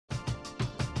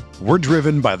We're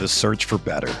driven by the search for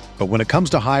better. But when it comes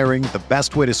to hiring, the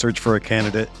best way to search for a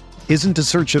candidate isn't to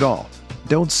search at all.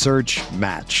 Don't search,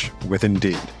 match with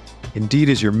Indeed. Indeed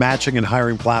is your matching and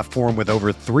hiring platform with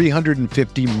over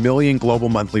 350 million global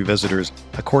monthly visitors,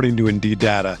 according to Indeed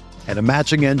data, and a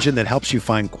matching engine that helps you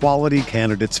find quality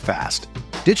candidates fast.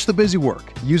 Ditch the busy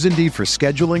work. Use Indeed for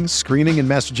scheduling, screening, and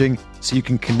messaging so you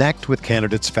can connect with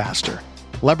candidates faster.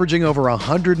 Leveraging over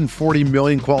 140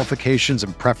 million qualifications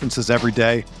and preferences every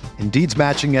day, Indeed's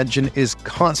matching engine is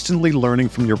constantly learning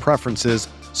from your preferences,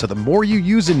 so the more you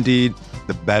use Indeed,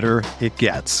 the better it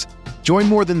gets. Join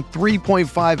more than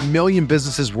 3.5 million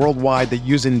businesses worldwide that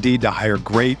use Indeed to hire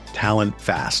great talent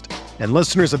fast. And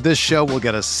listeners of this show will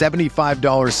get a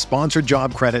 $75 sponsored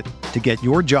job credit to get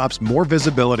your jobs more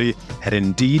visibility at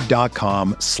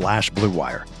Indeed.com/Blue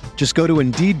Wire. Just go to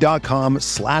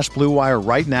Indeed.com/Blue Wire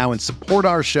right now and support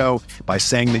our show by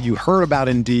saying that you heard about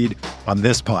Indeed on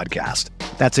this podcast.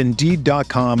 That's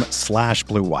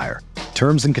Indeed.com/Blue Wire.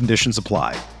 Terms and conditions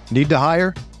apply. Need to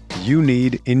hire? You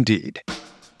need Indeed.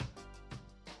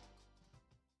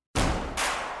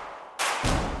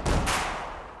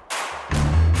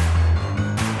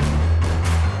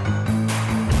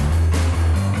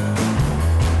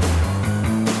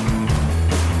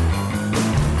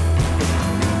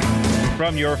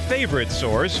 From your favorite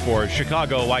source for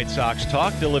Chicago White Sox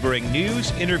talk, delivering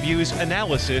news, interviews,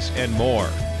 analysis, and more.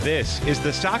 This is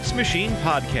the Sox Machine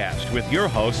Podcast with your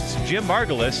hosts, Jim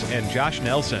Margulis and Josh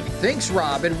Nelson. Thanks,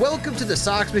 Rob, and welcome to the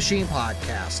Sox Machine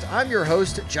Podcast. I'm your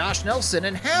host, Josh Nelson,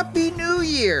 and Happy New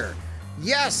Year!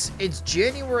 Yes, it's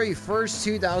January 1st,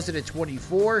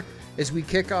 2024, as we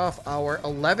kick off our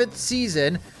 11th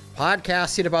season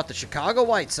podcasting about the Chicago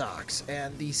White Sox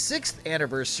and the 6th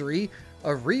anniversary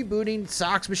of rebooting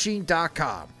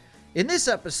SoxMachine.com. In this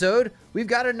episode, we've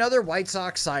got another White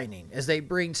Sox signing as they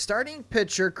bring starting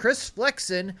pitcher Chris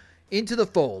Flexen into the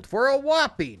fold for a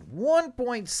whopping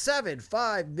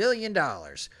 $1.75 million.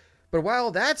 But while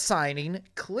that signing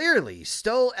clearly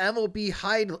stole MLB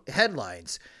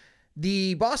headlines,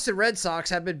 the Boston Red Sox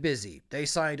have been busy. They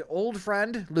signed old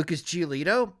friend Lucas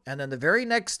Giolito, and then the very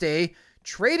next day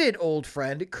traded old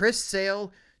friend Chris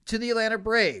Sale to the Atlanta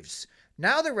Braves.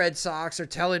 Now the Red Sox are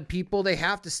telling people they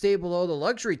have to stay below the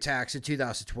luxury tax in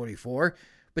 2024,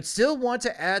 but still want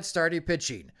to add starting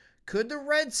pitching. Could the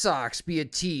Red Sox be a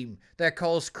team that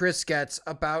calls Chris Getz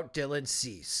about Dylan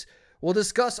Cease? We'll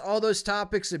discuss all those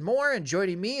topics and more, and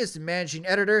joining me is the managing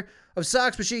editor of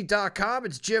SoxMachine.com.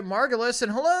 It's Jim Margulis,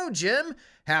 and hello, Jim.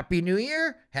 Happy New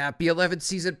Year, happy 11th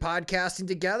season podcasting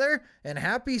together, and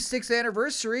happy 6th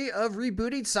anniversary of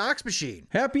rebooting Sox Machine.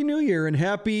 Happy New Year, and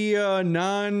happy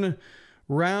non-round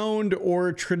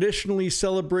or traditionally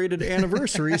celebrated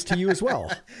anniversaries to you as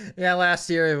well. Yeah, last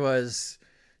year it was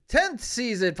 10th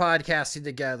season podcasting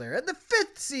together, and the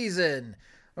 5th season,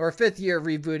 or 5th year of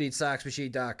rebooting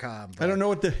SoxMachine.com. I don't know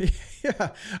what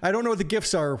the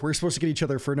gifts are. We're supposed to get each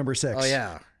other for number 6. Oh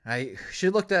yeah, I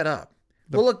should look that up.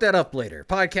 We'll look that up later.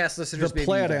 Podcast listeners, the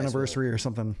plaid anniversary or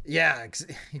something. Yeah,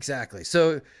 exactly.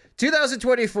 So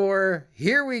 2024,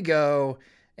 here we go.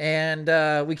 And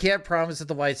we can't promise that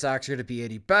the White Sox are going to be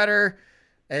any better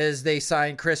as they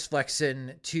sign Chris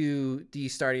Flexen to the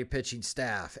starting pitching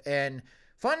staff. And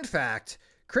fun fact,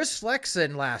 Chris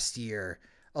Flexen last year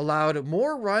allowed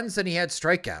more runs than he had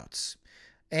strikeouts.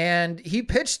 And he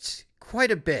pitched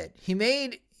quite a bit. He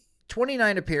made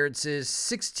 29 appearances,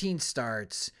 16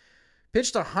 starts,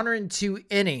 pitched 102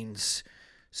 innings.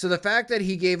 So the fact that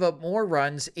he gave up more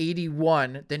runs,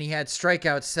 81, than he had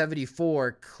strikeouts,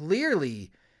 74, clearly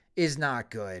is not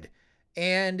good.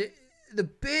 And the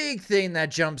big thing that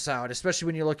jumps out, especially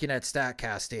when you're looking at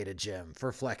StatCast data, Jim,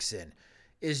 for Flexen,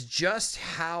 is just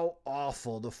how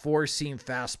awful the four-seam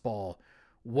fastball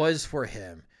was for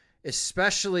him,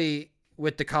 especially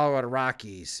with the Colorado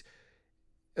Rockies.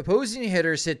 Opposing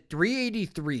hitters hit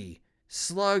 383,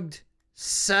 slugged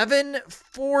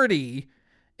 740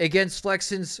 against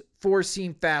Flexen's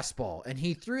four-seam fastball, and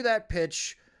he threw that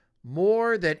pitch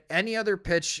more than any other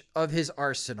pitch of his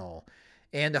arsenal.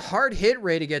 And the hard hit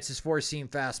rate against his four-seam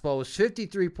fastball was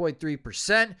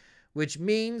 53.3%, which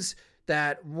means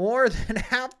that more than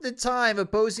half the time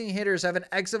opposing hitters have an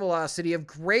exit velocity of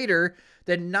greater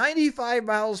than 95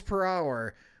 miles per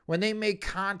hour when they make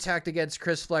contact against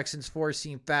Chris Flexen's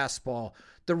four-seam fastball.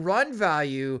 The run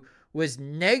value was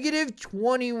negative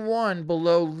 21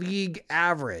 below league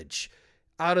average.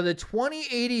 Out of the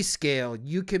 20/80 scale,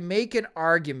 you can make an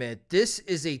argument this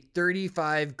is a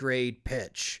 35 grade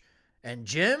pitch. And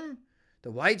Jim,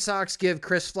 the White Sox give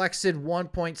Chris Flexen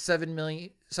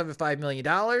 $1.75 million.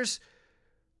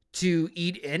 to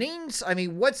eat innings? I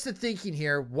mean, what's the thinking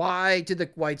here? Why did the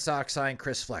White Sox sign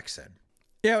Chris Flexen?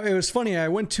 Yeah, it was funny. I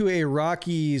went to a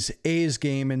Rockies-A's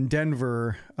game in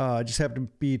Denver. Just happened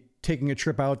to be taking a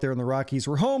trip out there and the Rockies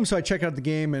were home. So I checked out the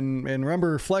game and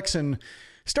remember Flexen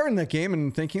starting that game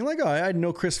and thinking like, oh, I didn't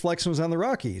know Chris Flexen was on the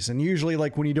Rockies. And usually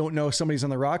like when you don't know somebody's on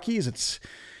the Rockies, it's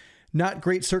not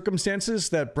great circumstances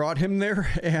that brought him there.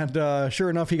 And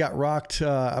sure enough, he got rocked.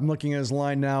 I'm looking at his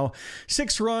line now.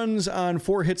 6 runs on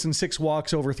 4 hits and 6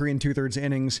 walks over 3 2/3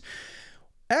 innings.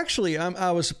 Actually,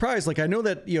 I was surprised. Like, I know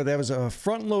that, that was a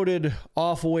front-loaded,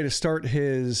 awful way to start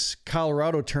his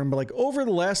Colorado term, but like over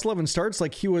the last 11 starts,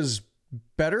 like he was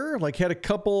better, like had a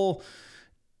couple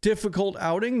difficult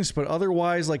outings, but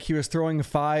otherwise, like he was throwing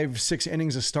 5-6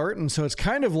 innings a start. And so it's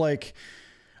kind of like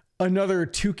another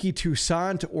Touki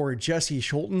Toussaint or Jesse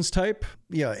Schultens type.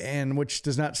 Yeah. And which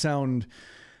does not sound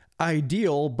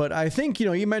ideal, but I think,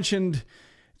 you mentioned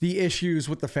the issues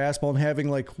with the fastball and having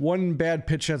like one bad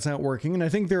pitch that's not working. And I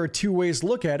think there are 2 ways to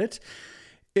look at it.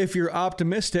 If you're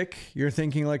optimistic, you're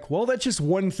thinking like, well, that's just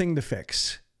one thing to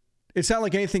fix. It's not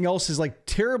like anything else is like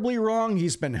terribly wrong.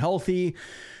 He's been healthy,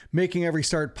 making every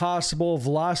start possible.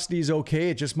 Velocity's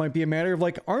okay. It just might be a matter of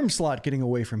like arm slot getting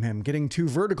away from him, getting too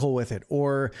vertical with it,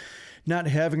 or not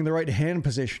having the right hand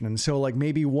position. And so like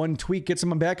maybe one tweak gets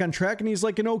him back on track and he's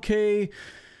like an okay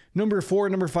number 4,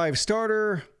 number 5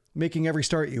 starter, making every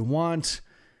start you want,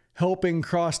 helping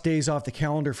cross days off the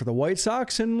calendar for the White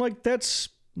Sox. And like, that's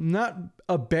not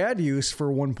a bad use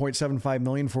for $1.75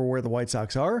 million for where the White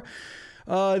Sox are.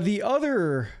 The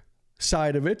other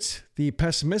side of it, the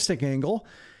pessimistic angle,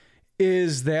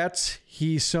 is that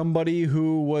he's somebody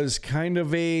who was kind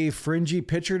of a fringy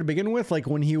pitcher to begin with. Like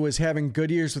when he was having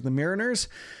good years with the Mariners,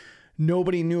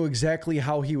 nobody knew exactly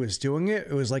how he was doing it.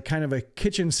 It was like kind of a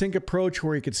kitchen sink approach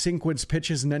where he could sequence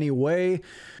pitches in any way.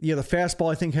 The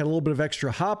fastball, I think, had a little bit of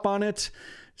extra hop on it.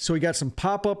 So he got some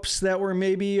pop-ups that were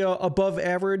maybe above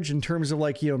average in terms of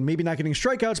like, maybe not getting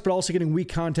strikeouts, but also getting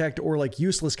weak contact or like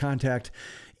useless contact,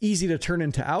 easy to turn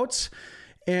into outs.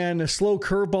 And a slow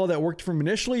curveball that worked for him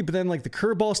initially, but then like the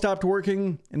curveball stopped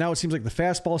working and now it seems like the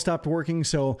fastball stopped working.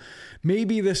 So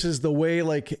maybe this is the way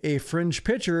like a fringe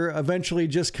pitcher eventually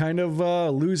just kind of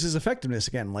loses effectiveness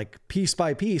again, like piece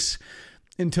by piece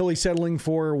until he's settling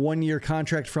for a 1-year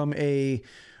contract from a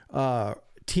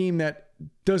team that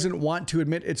doesn't want to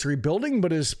admit it's rebuilding,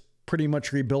 but is pretty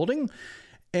much rebuilding.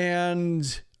 And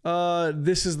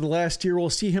this is the last year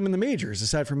we'll see him in the majors,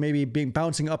 aside from maybe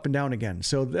bouncing up and down again.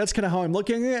 So that's kind of how I'm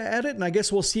looking at it. And I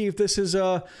guess we'll see if this is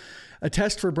a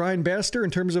test for Brian Bannister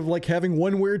in terms of like having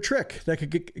one weird trick that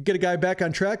could get a guy back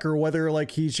on track, or whether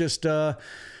like he's just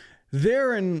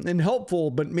there and helpful,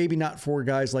 but maybe not for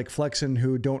guys like Flexen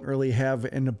who don't really have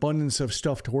an abundance of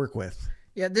stuff to work with.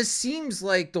 Yeah, this seems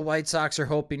like the White Sox are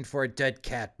hoping for a dead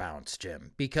cat bounce,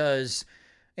 Jim, because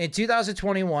in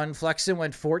 2021, Flexen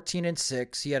went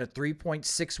 14-6. He had a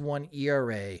 3.61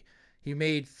 ERA. He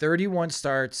made 31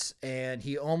 starts, and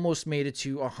he almost made it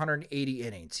to 180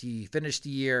 innings. He finished the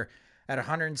year at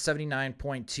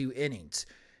 179.2 innings.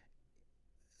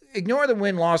 Ignore the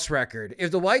win-loss record.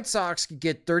 If the White Sox could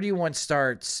get 31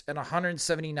 starts and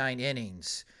 179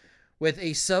 innings with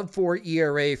a sub-4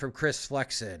 ERA from Chris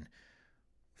Flexen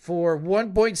for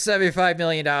 $1.75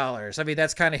 million, I mean,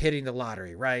 that's kind of hitting the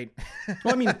lottery, right?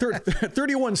 Well, I mean,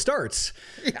 31 starts.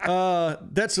 Yeah.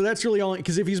 That's really only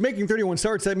because if he's making 31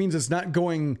 starts, that means it's not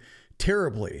going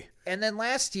terribly. And then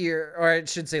last year, or I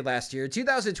should say last year,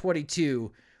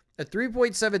 2022, a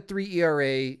 3.73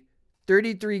 ERA,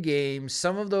 33 games,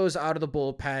 some of those out of the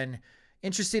bullpen.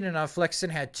 Interesting enough,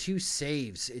 Flexen had 2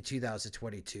 saves in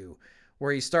 2022,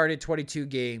 where he started 22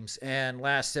 games and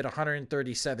lasted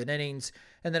 137 innings.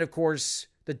 And then, of course,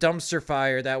 the dumpster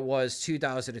fire that was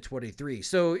 2023.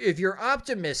 So if you're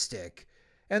optimistic,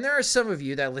 and there are some of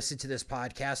you that listen to this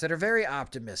podcast that are very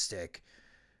optimistic,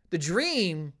 the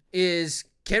dream is,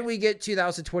 can we get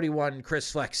 2021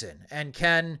 Chris Flexen? And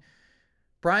can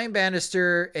Brian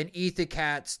Bannister and Ethan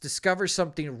Katz discover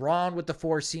something wrong with the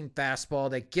 4-seam fastball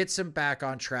that gets him back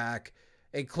on track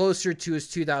and closer to his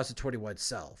 2021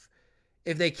 self?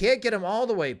 If they can't get him all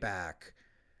the way back,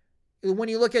 when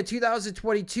you look at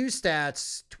 2022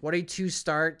 stats, 22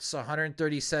 starts,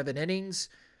 137 innings,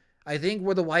 I think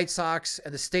where the White Sox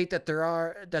and the state that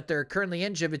they're currently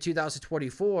in, Jim, in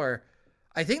 2024,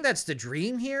 I think that's the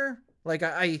dream here. Like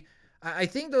I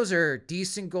think those are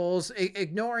decent goals,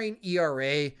 ignoring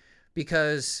ERA,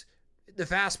 because the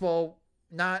fastball,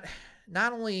 not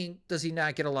only does he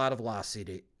not get a lot of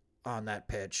velocity on that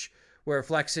pitch, where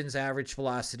Flexen's average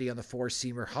velocity on the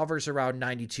 4-seamer hovers around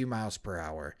 92 miles per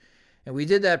hour. And we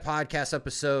did that podcast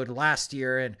episode last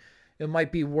year, and it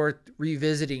might be worth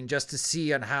revisiting just to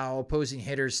see on how opposing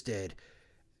hitters did.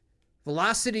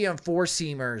 Velocity on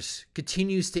four-seamers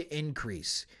continues to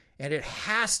increase, and it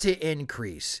has to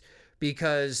increase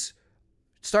because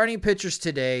starting pitchers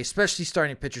today, especially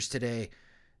starting pitchers today,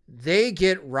 they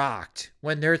get rocked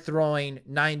when they're throwing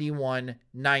 91,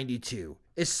 92,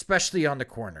 especially on the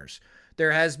corners.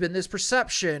 There has been this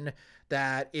perception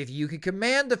that if you can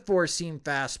command the four-seam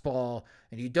fastball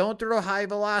and you don't throw high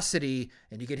velocity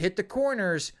and you can hit the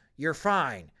corners, you're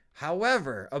fine.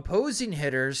 However, opposing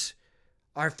hitters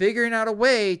are figuring out a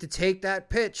way to take that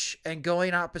pitch and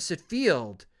going opposite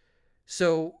field.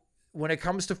 So when it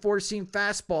comes to four-seam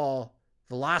fastball,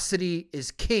 velocity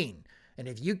is king. And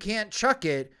if you can't chuck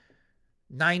it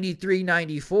 93,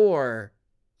 94,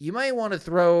 you might want to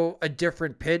throw a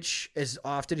different pitch as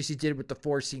often as you did with the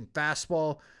four-seam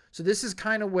fastball. So this is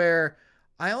kind of where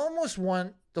I almost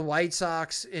want the White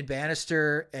Sox and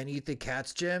Bannister and Ethan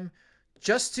Katz, Jim,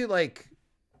 just to like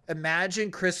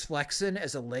imagine Chris Flexen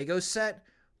as a Lego set,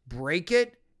 break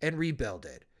it and rebuild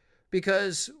it.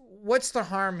 Because what's the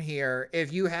harm here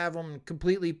if you have him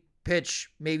completely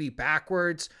pitch maybe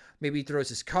backwards, maybe he throws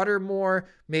his cutter more,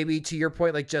 maybe to your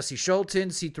point like Jesse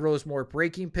Schultens, he throws more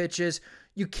breaking pitches.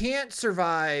 You can't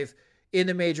survive in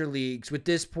the major leagues with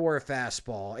this poor a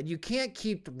fastball, and you can't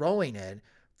keep throwing it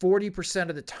 40%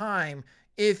 of the time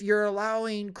if you're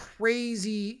allowing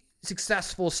crazy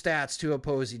successful stats to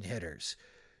opposing hitters.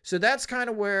 So that's kind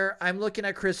of where I'm looking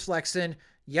at Chris Flexen.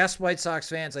 Yes, White Sox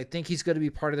fans, I think he's going to be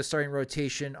part of the starting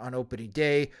rotation on opening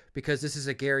day because this is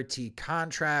a guaranteed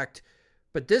contract.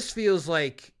 But this feels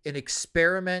like an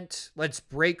experiment. Let's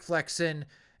break Flexen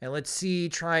and let's see,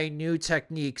 try new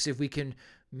techniques if we can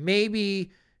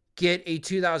maybe get a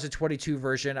 2022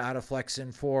 version out of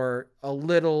Flexen for a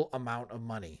little amount of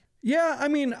money. Yeah, I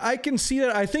mean, I can see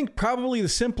that. I think probably the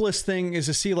simplest thing is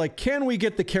to see, like, can we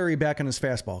get the carry back on his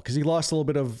fastball? Because he lost a little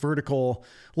bit of vertical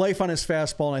life on his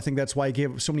fastball, and I think that's why he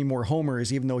gave so many more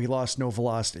homers, even though he lost no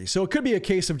velocity. So it could be a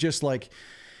case of just, like,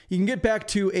 you can get back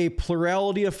to a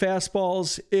plurality of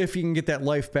fastballs if you can get that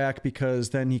life back, because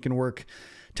then he can work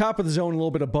top of the zone, a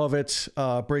little bit above it,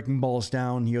 breaking balls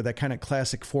down, you know, that kind of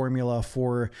classic formula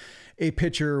for a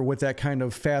pitcher with that kind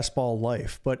of fastball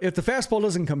life. But if the fastball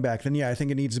doesn't come back, then yeah, I think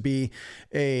it needs to be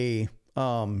a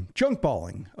junk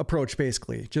balling approach,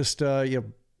 basically. Just,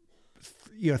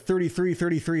 33,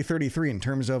 33, 33 in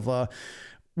terms of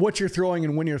what you're throwing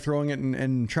and when you're throwing it,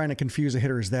 and trying to confuse the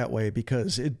hitters that way,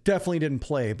 because it definitely didn't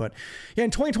play. But yeah, in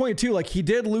 2022, like, he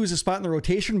did lose a spot in the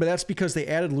rotation, but that's because they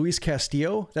added Luis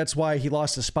Castillo. That's why he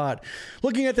lost a spot.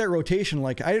 Looking at that rotation,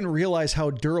 like, I didn't realize how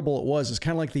durable it was. It's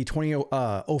kind of like the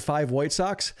 2005 White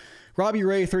Sox. Robbie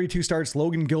Ray, 32 starts.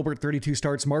 Logan Gilbert, 32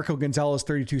 starts. Marco Gonzalez,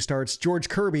 32 starts. George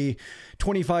Kirby,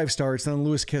 25 starts. And then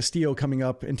Luis Castillo coming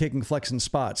up and taking Flexen's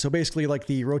spot. So basically, like,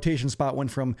 the rotation spot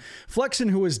went from Flexen,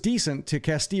 who was decent, to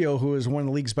Castillo, who is one of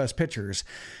the league's best pitchers.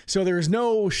 So there's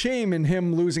no shame in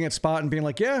him losing that spot and being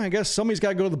like, yeah, I guess somebody's got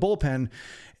to go to the bullpen.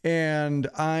 And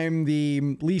I'm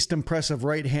the least impressive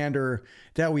right-hander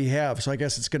that we have, so I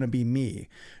guess it's going to be me.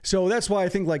 So that's why I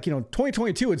think, like,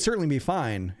 2022 would certainly be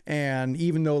fine. And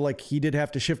even though, like, he did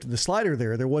have to shift to the slider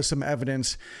there was some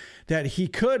evidence that he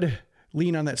could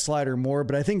lean on that slider more.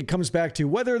 But I think it comes back to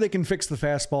whether they can fix the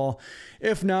fastball.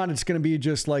 If not, it's going to be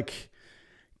just like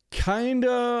kind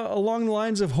of along the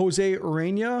lines of Jose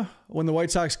Urena when the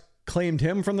White Sox claimed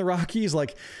him from the Rockies.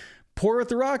 Like, poor at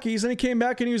the Rockies, and he came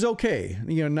back and he was okay.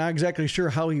 Not exactly sure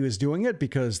how he was doing it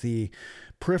because the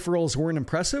peripherals weren't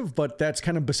impressive, but that's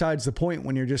kind of besides the point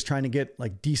when you're just trying to get,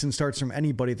 like, decent starts from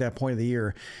anybody at that point of the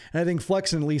year. And I think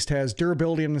Flexen at least has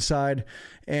durability on the side,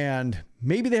 and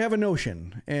maybe they have a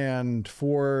notion. And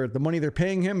for the money they're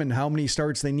paying him and how many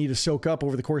starts they need to soak up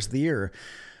over the course of the year,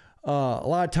 a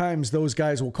lot of times those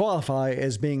guys will qualify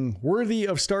as being worthy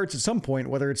of starts at some point,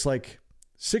 whether it's like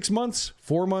 6 months,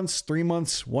 4 months, 3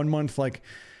 months, 1 month. Like,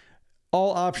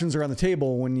 all options are on the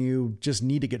table when you just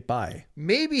need to get by.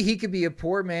 Maybe he could be a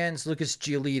poor man's Lucas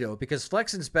Giolito, because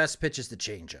Flexen's best pitch is the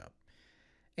changeup.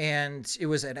 And it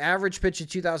was an average pitch in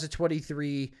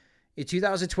 2023. In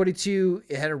 2022,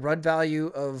 it had a run value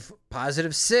of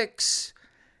 +6.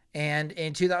 And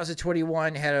in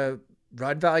 2021, it had a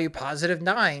run value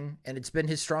 +9. And it's been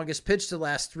his strongest pitch the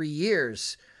last 3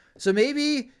 years. So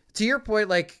maybe, to your point,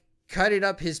 like, cutting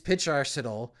up his pitch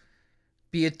arsenal,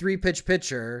 be a 3-pitch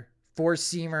pitcher,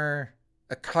 4-seamer,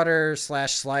 a cutter /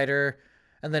 slider,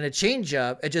 and then a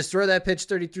changeup, and just throw that pitch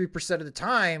 33% of the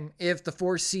time if the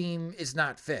 4-seam is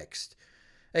not fixed.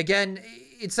 Again,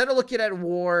 instead of looking at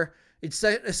WAR,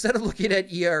 instead of looking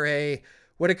at ERA,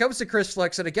 when it comes to Chris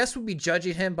Flexen, I guess we'll be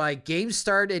judging him by game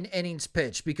start and innings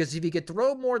pitched, because if he could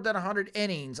throw more than 100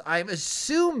 innings, I'm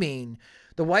assuming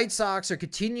the White Sox are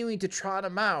continuing to trot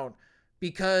him out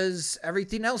because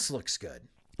everything else looks good.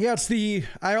 Yeah,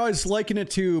 I always liken it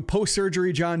to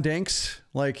post-surgery John Danks.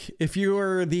 Like, if you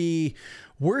are the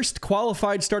worst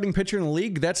qualified starting pitcher in the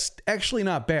league, that's actually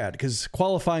not bad, because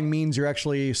qualifying means you're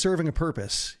actually serving a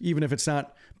purpose, even if it's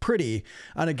not pretty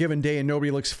on a given day and nobody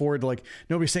looks forward to, like,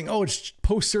 nobody's saying, oh, it's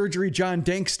post-surgery John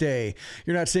Danks day.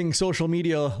 You're not seeing social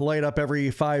media light up every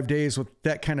 5 days with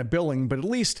that kind of billing, but at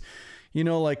least, you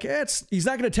know, like, he's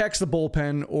not going to tax the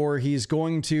bullpen, or he's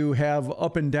going to have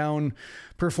up and down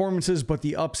performances, but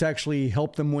the ups actually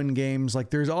help them win games.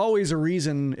 Like, there's always a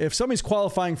reason, if somebody's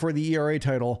qualifying for the ERA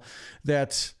title,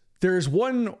 that there's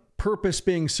one purpose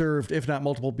being served, if not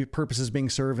multiple purposes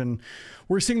being served. And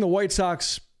we're seeing the White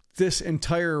Sox this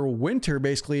entire winter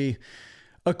basically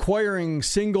acquiring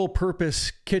single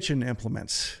purpose kitchen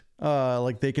implements.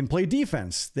 Like, they can play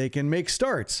defense, they can make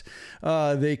starts,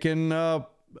 they can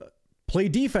play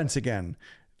defense again.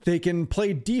 They can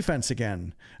play defense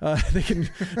again.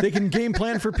 They can game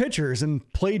plan for pitchers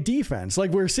and play defense.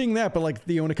 Like, we're seeing that, but, like,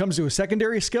 when it comes to a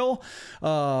secondary skill,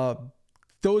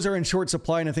 those are in short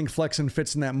supply. And I think Flexen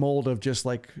fits in that mold of just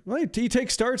like, well, he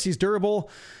takes starts, he's durable.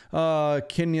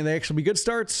 Can they actually be good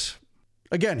starts?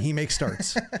 Again, he makes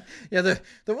starts. Yeah,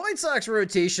 the White Sox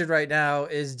rotation right now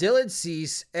is Dylan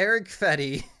Cease, Eric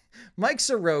Fetty, Mike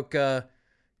Soroka,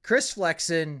 Chris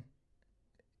Flexen,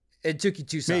 and Tuki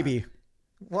Tucson. Maybe.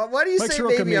 Why do you say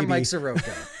Soroka, maybe on Mike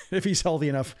Soroka? If he's healthy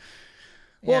enough.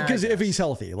 Well, because if he's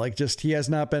healthy, like, just he has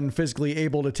not been physically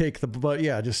able to take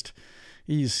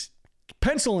he's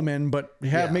pencil him in, but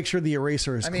make sure the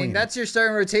eraser is clean. That's your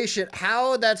starting rotation.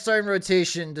 How that starting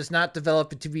rotation does not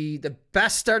develop to be the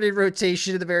best starting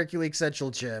rotation in the American League Central,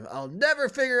 Jim, I'll never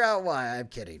figure out why. I'm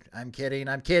kidding.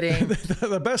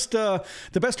 The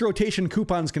best rotation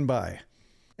coupons can buy.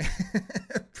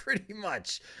 Pretty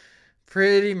much.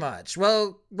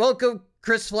 Well, welcome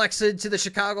Chris Flexen to the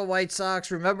Chicago White Sox.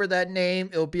 Remember that name.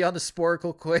 It'll be on the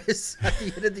Sporkle quiz at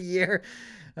the end of the year.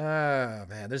 Oh,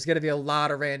 man, there's going to be a lot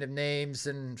of random names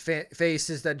and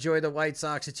faces that join the White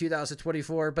Sox in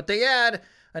 2024, but they add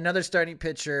another starting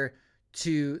pitcher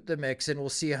to the mix, and we'll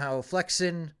see how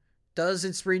Flexen does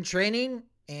in spring training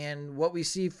and what we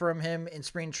see from him in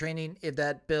spring training, if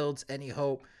that builds any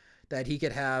hope that he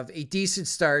could have a decent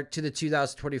start to the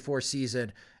 2024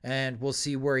 season, and we'll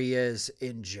see where he is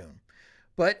in June.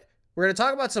 But we're going to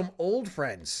talk about some old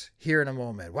friends here in a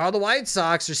moment. While the White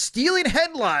Sox are stealing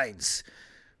headlines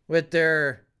with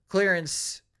their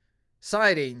clearance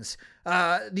sightings,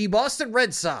 the Boston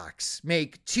Red Sox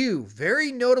make two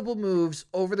very notable moves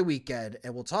over the weekend,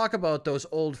 and we'll talk about those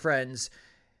old friends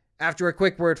after a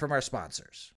quick word from our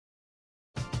sponsors.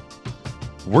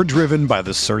 We're driven by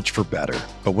the search for better.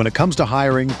 But when it comes to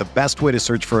hiring, the best way to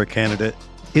search for a candidate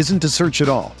isn't to search at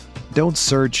all. Don't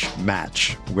search,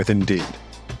 match with Indeed.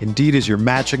 Indeed is your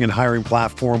matching and hiring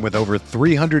platform with over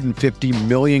 350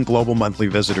 million global monthly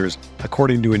visitors,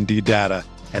 according to Indeed data,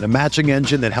 and a matching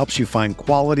engine that helps you find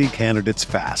quality candidates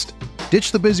fast.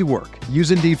 Ditch the busy work. Use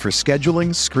Indeed for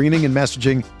scheduling, screening, and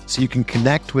messaging so you can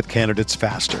connect with candidates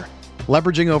faster.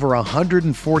 Leveraging over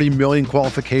 140 million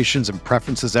qualifications and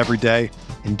preferences every day,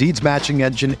 Indeed's matching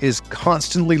engine is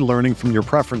constantly learning from your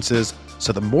preferences,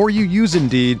 so the more you use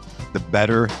Indeed, the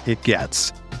better it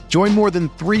gets. Join more than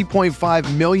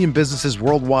 3.5 million businesses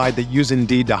worldwide that use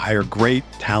Indeed to hire great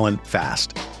talent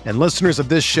fast. And listeners of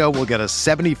this show will get a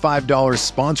 $75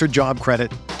 sponsored job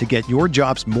credit to get your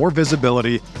jobs more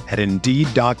visibility at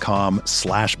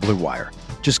Indeed.com/Blue Wire.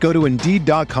 Just go to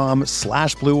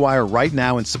Indeed.com/Blue Wire right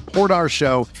now and support our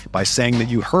show by saying that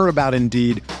you heard about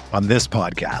Indeed on this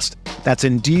podcast. That's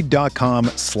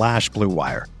Indeed.com/Blue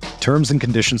Wire. Terms and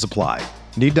conditions apply.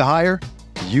 Need to hire?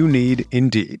 You need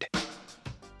Indeed.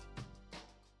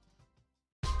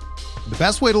 The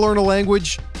best way to learn a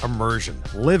language? Immersion.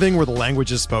 Living where the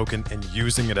language is spoken and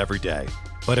using it every day.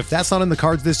 But if that's not in the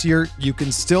cards this year, you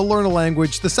can still learn a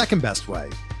language the second best way,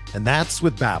 and that's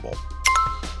with Babbel.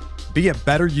 Be a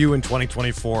better you in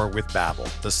 2024 with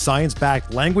Babbel, the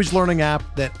science-backed language learning app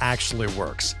that actually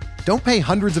works. Don't pay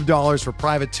hundreds of dollars for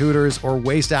private tutors or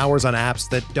waste hours on apps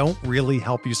that don't really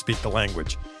help you speak the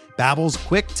language. Babbel's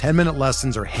quick 10-minute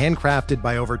lessons are handcrafted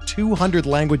by over 200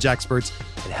 language experts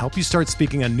and help you start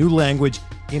speaking a new language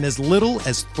in as little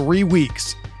as 3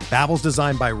 weeks. Babbel's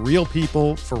designed by real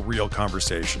people for real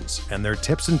conversations, and their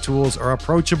tips and tools are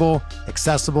approachable,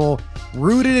 accessible,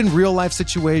 rooted in real-life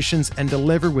situations, and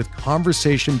delivered with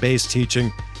conversation-based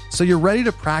teaching, so you're ready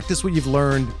to practice what you've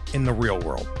learned in the real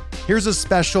world. Here's a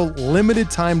special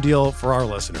limited-time deal for our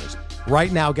listeners.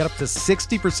 Right now, get up to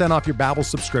 60% off your Babbel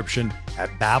subscription at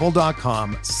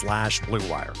babbel.com/Blue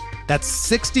Wire. That's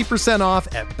 60% off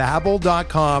at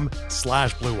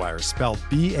babbel.com/Blue Wire, spelled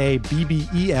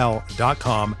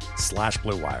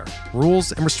BABBEL.com/Blue Wire.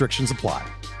 Rules and restrictions apply.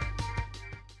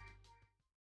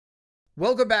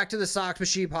 Welcome back to the Sox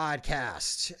Machine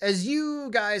Podcast. As you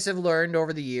guys have learned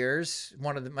over the years,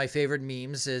 one of my favorite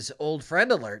memes is Old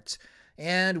Friend Alert.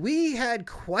 And we had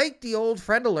quite the Old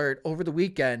Friend Alert over the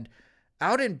weekend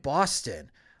out in Boston.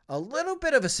 A little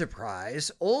bit of a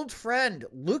surprise. Old friend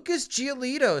Lucas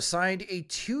Giolito signed a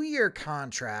 2-year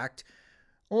contract,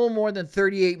 a little more than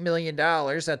 $38 million,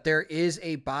 that there is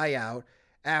a buyout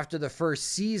after the first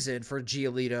season for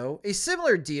Giolito. A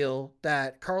similar deal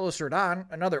that Carlos Rodon,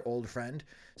 another old friend,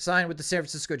 signed with the San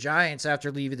Francisco Giants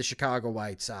after leaving the Chicago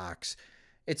White Sox.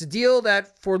 It's a deal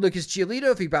that for Lucas Giolito,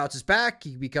 if he bounces back,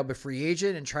 he can become a free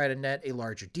agent and try to net a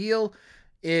larger deal.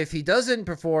 If he doesn't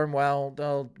perform well,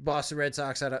 the Boston Red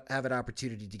Sox have an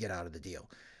opportunity to get out of the deal.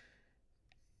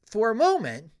 For a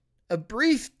moment, a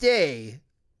brief day,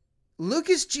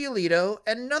 Lucas Giolito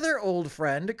and another old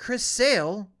friend, Chris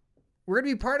Sale, were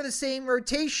going to be part of the same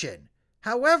rotation.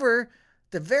 However,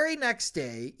 the very next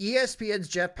day, ESPN's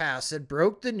Jeff Passan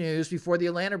broke the news before the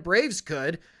Atlanta Braves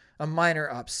could, a minor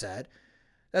upset,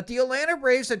 that the Atlanta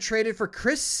Braves had traded for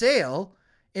Chris Sale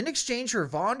in exchange for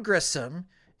Vaughn Grissom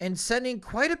and sending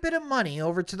quite a bit of money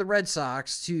over to the Red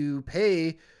Sox to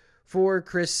pay for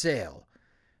Chris Sale.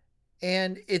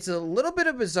 And it's a little bit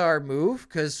of a bizarre move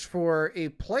because for a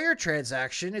player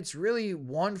transaction, it's really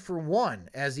 1-for-1,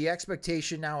 as the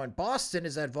expectation now in Boston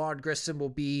is that Vaughn Grissom will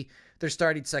be their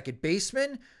starting second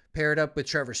baseman, paired up with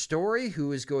Trevor Story,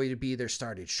 who is going to be their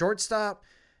starting shortstop,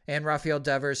 and Rafael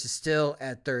Devers is still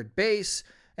at third base.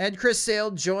 And Chris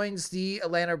Sale joins the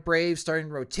Atlanta Braves starting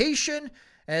rotation,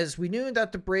 as we knew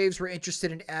that the Braves were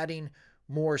interested in adding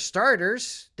more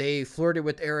starters. They flirted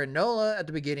with Aaron Nola at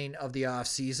the beginning of the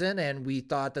offseason, and we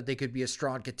thought that they could be a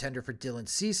strong contender for Dylan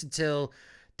Cease until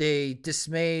they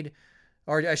dismissed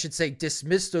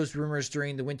those rumors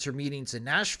during the winter meetings in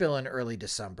Nashville in early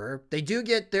December. They do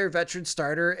get their veteran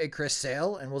starter at Chris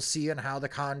Sale, and we'll see on how the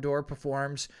Condor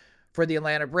performs for the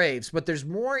Atlanta Braves. But there's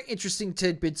more interesting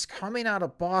tidbits coming out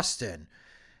of Boston.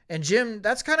 And Jim,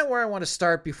 that's kind of where I want to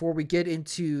start before we get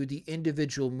into the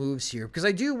individual moves here, because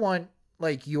I do want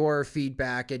your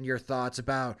feedback and your thoughts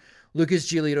about Lucas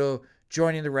Giolito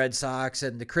joining the Red Sox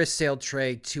and the Chris Sale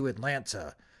trade to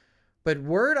Atlanta. But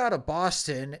word out of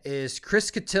Boston is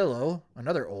Chris Cotillo,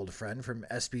 another old friend from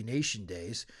SB Nation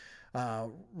days,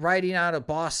 writing out of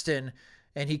Boston,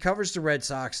 and he covers the Red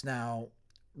Sox now,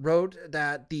 wrote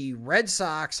that the Red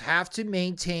Sox have to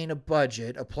maintain a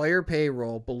budget, a player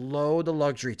payroll below the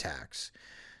luxury tax,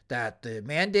 that the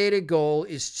mandated goal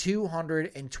is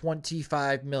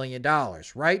 $225 million.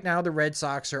 Right now, the Red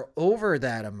Sox are over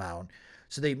that amount,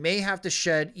 so they may have to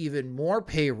shed even more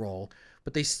payroll,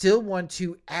 but they still want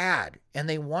to add, and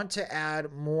they want to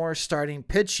add more starting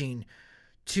pitching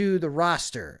to the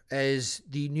roster, as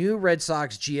the new Red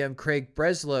Sox GM Craig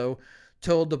Breslow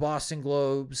told the Boston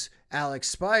Globe's Alex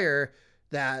Spire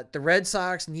that the Red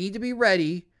Sox need to be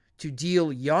ready to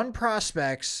deal young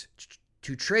prospects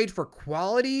to trade for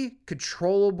quality,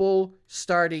 controllable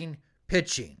starting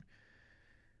pitching.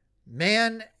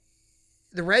 Man,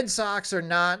 the Red Sox are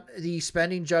not the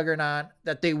spending juggernaut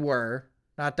that they were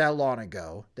not that long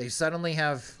ago. They suddenly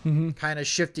have kind of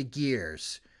shifted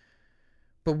gears.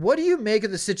 But what do you make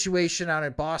of the situation out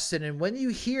in Boston? And when you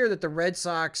hear that the Red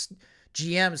Sox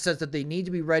GM says that they need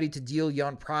to be ready to deal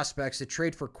young prospects to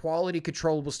trade for quality,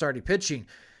 controllable starting pitching,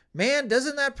 man,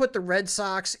 doesn't that put the Red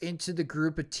Sox into the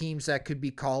group of teams that could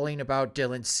be calling about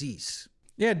Dylan Cease?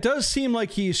 Yeah, it does seem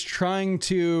like he's trying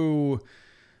to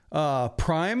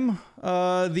prime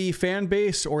the fan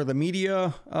base or the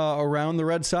media around the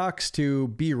Red Sox to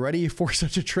be ready for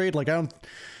such a trade. I don't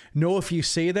know if you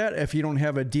say that, if you don't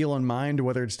have a deal in mind,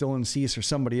 whether it's Dylan Cease or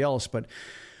somebody else, but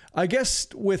I guess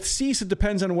with Cease, it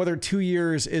depends on whether 2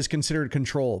 years is considered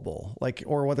controllable,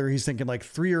 or whether he's thinking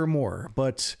 3 or more.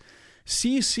 But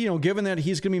Cease, given that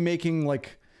he's going to be making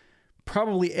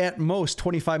probably at most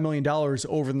 $25 million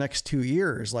over the next 2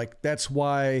 years, that's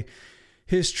why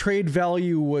his trade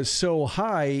value was so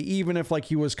high, even if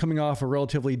he was coming off a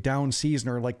relatively down season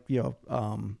or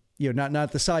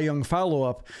not the Cy Young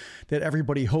follow-up that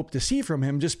everybody hoped to see from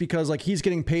him, just because he's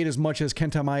getting paid as much as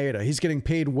Kenta Maeda. He's getting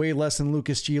paid way less than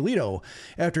Lucas Giolito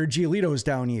after Giolito's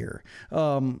down year.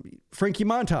 Frankie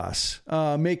Montas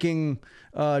making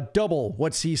double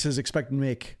what Cease is expected to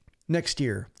make next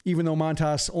year, even though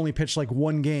Montas only pitched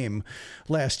 1 game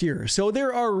last year. So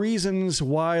there are reasons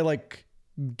why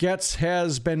Getz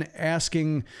has been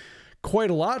asking quite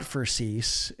a lot for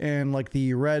Cease, and like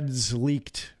the Reds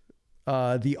leaked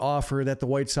the offer that the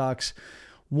White Sox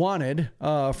wanted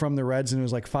from the Reds, and it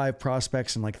was like 5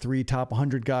 prospects and like 3 top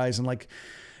 100 guys, and like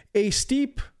a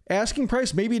steep asking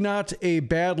price, maybe not a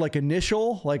bad like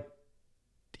initial like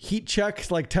heat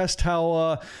check, like test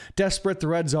how desperate the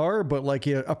Reds are, but like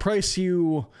a price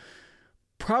you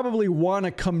probably want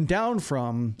to come down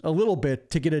from a little bit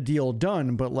to get a deal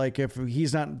done. But like if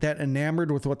he's not that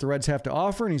enamored with what the Reds have to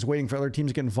offer and he's waiting for other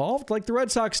teams to get involved, like the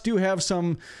Red Sox do have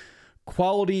some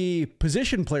quality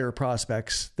position player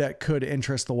prospects that could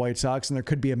interest the White Sox, and there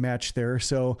could be a match there.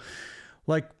 So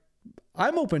like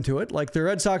I'm open to it. Like the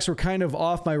Red Sox were kind of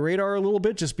off my radar a little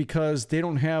bit just because they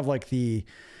don't have like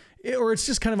or it's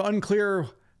just kind of unclear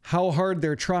how hard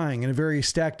they're trying in a very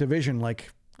stacked division.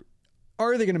 Like,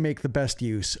 are they going to make the best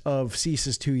use of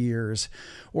Cease's 2 years,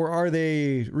 or are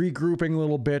they regrouping a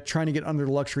little bit, trying to get under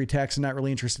the luxury tax and not really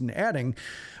interested in adding?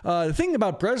 The thing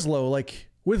about Breslow, like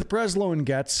with Breslow and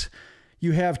Getz,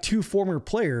 you have 2 former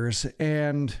players,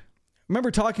 and I remember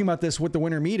talking about this with the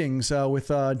winter meetings with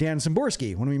Dan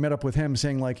Szymborski when we met up with him,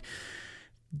 saying like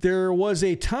there was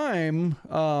a time,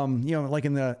 like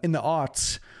in the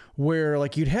aughts, where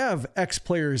like you'd have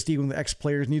ex-players dealing with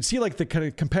ex-players, and you'd see like the kind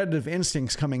of competitive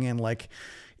instincts coming in, like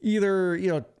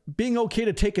either, being okay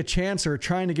to take a chance or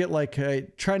trying to get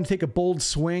trying to take a bold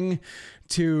swing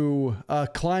to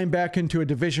climb back into a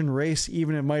division race,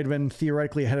 even it might have been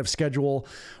theoretically ahead of schedule,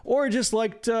 or just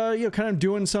like, kind of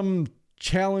doing some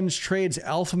challenge trades,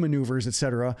 alpha maneuvers,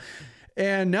 etc.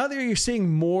 And now that you're seeing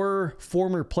more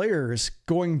former players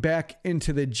going back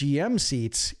into the GM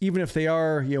seats, even if they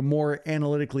are, more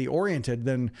analytically oriented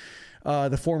than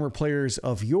the former players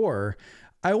of yore,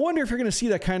 I wonder if you're going to see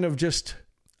that kind of just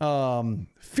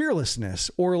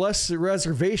fearlessness or less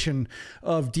reservation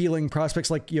of dealing prospects.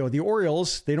 Like, the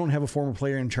Orioles, they don't have a former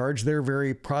player in charge. They're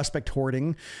very prospect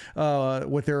hoarding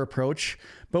with their approach.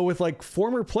 But with like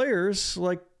former players,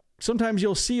 like, sometimes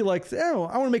you'll see like, I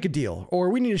want to make a deal, or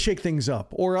we need to shake things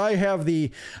up, or I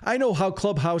know how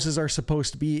clubhouses are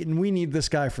supposed to be, and we need this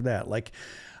guy for that. Like,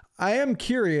 I am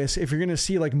curious if you're going to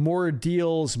see like more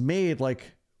deals made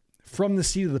like from the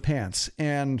seat of the pants.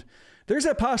 And there's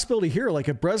that possibility here, like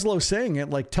if Breslow saying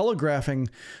it, like telegraphing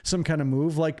some kind of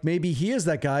move, like maybe he is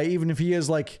that guy, even if he is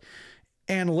like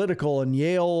analytical and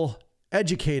Yale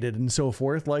educated and so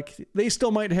forth. Like they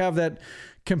still might have that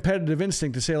competitive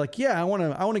instinct to say like, yeah, I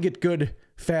want to get good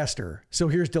faster. So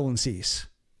here's Dylan Cease.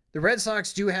 The Red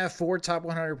Sox do have 4 top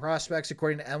 100 prospects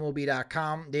according to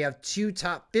MLB.com. They have 2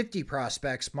 top 50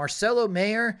 prospects. Marcelo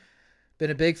Mayer, been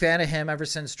a big fan of him ever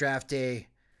since draft day.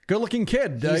 Good looking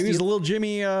kid. He was a little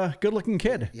Jimmy, good looking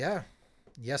kid. Yeah.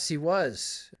 Yes, he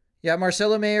was. Yeah.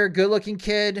 Marcelo Mayer, good looking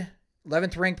kid,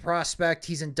 11th ranked prospect.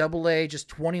 He's in AA, just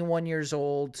 21 years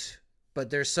old. But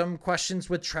there's some questions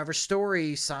with Trevor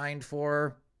Story signed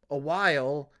for a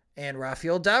while and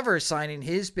Rafael Devers signing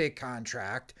his big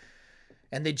contract.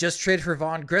 And they just traded for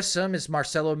Vaughn Grissom. Is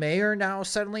Marcelo Mayer now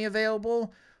suddenly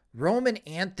available? Roman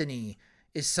Anthony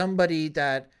is somebody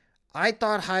that I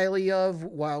thought highly of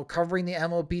while covering the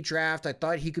MLB draft. I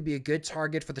thought he could be a good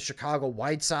target for the Chicago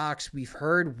White Sox. We've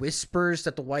heard whispers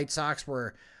that the White Sox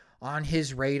were on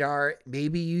his radar,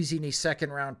 maybe using a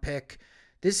second-round pick.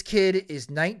 This kid is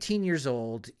 19 years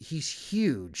old. He's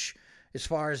huge as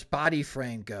far as body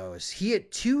frame goes. He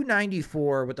hit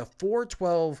 .294 with a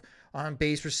 .412 on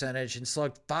base percentage and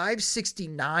slugged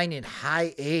 .569 in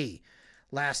high A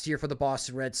last year for the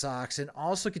Boston Red Sox, and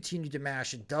also continued to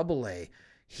mash in AA.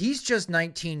 He's just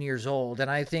 19 years old, and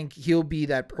I think he'll be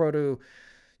that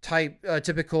prototype,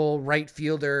 typical right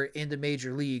fielder in the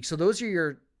major league. So those are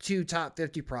your 2 top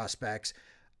 50 prospects.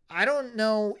 I don't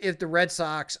know if the Red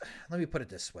Sox, let me put it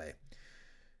this way.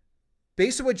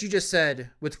 Based on what you just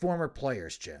said with former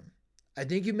players, Jim, I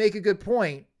think you make a good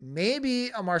point. Maybe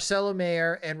a Marcelo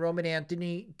Mayer and Roman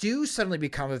Anthony do suddenly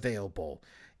become available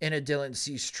in a Dylan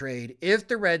Cease trade if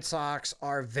the Red Sox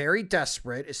are very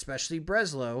desperate, especially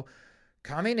Breslow,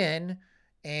 coming in,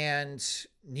 and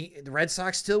the Red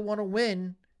Sox still want to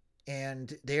win,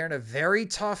 and they're in a very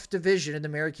tough division in the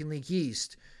American League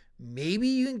East. Maybe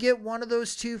you can get one of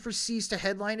those 2 for Cease to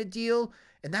headline a deal,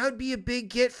 and that would be a big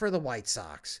get for the White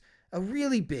Sox. A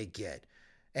really big get.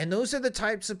 And those are the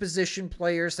types of position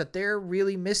players that they're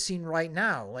really missing right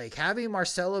now. Like having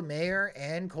Marcelo Mayer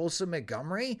and Colson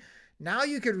Montgomery, now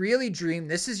you could really dream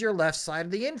this is your left side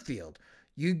of the infield.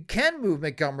 You can move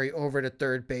Montgomery over to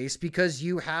third base because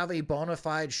you have a bona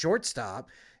fide shortstop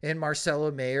in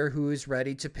Marcelo Mayer who is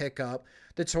ready to pick up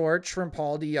the torch from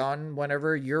Paul DeJong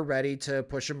whenever you're ready to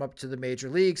push him up to the major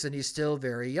leagues, and he's still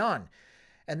very young.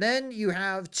 And then you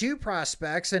have 2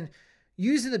 prospects, and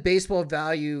using the baseball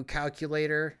value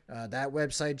calculator, that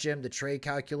website, Jim, the trade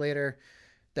calculator,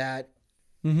 that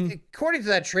according to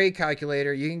that trade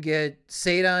calculator, you can get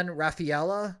Cedar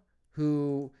Rafaela,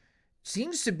 who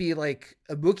seems to be like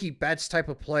a Mookie Betts type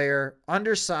of player,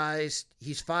 undersized.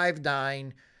 He's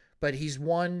 5'9", but he's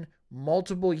won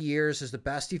multiple years as the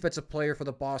best defensive player for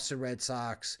the Boston Red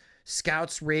Sox.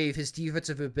 Scouts rave his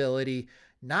defensive ability,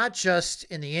 not just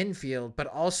in the infield, but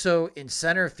also in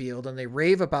center field. And they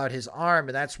rave about his arm.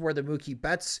 And that's where the Mookie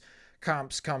Betts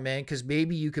comps come in, because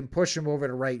maybe you can push him over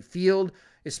to right field,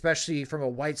 especially from a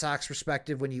White Sox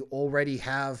perspective when you already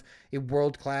have a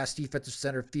world-class defensive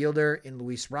center fielder in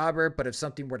Luis Robert. But if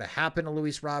something were to happen to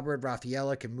Luis Robert,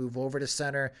 Rafaela can move over to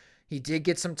center. He did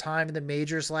get some time in the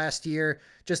majors last year,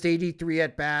 just 83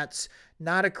 at-bats.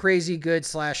 Not a crazy good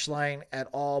slash line at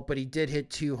all, but he did hit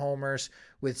 2 homers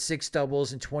with 6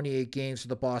 doubles in 28 games for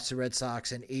the Boston Red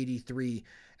Sox and 83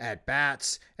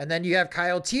 at-bats. And then you have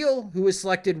Kyle Teal, who was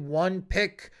selected 1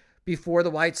 pick before the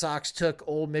White Sox took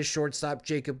Ole Miss shortstop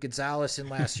Jacob Gonzalez in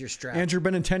last year's draft. Andrew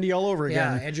Benintendi all over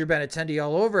again. Yeah, Andrew Benintendi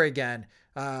all over again.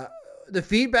 The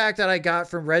feedback that I got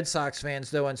from Red Sox fans,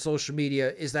 though, on social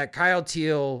media is that Kyle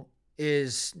Teal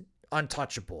is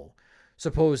untouchable,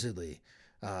 supposedly,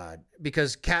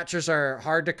 because catchers are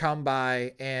hard to come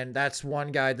by, and that's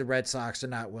one guy the Red Sox are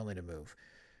not willing to move.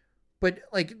 But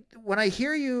like when I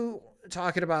hear you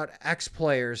talking about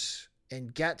ex-players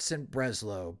and Getz and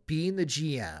Breslow being the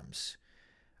GMs,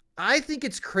 I think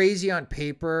it's crazy on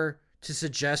paper to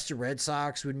suggest the Red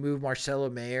Sox would move Marcelo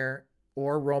Mayer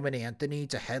or Roman Anthony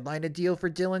to headline a deal for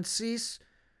Dylan Cease.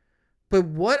 But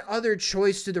what other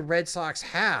choice do the Red Sox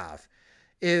have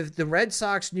if the Red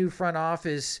Sox new front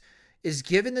office is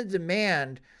given the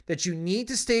demand that you need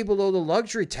to stay below the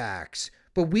luxury tax,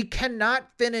 but we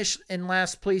cannot finish in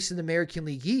last place in the American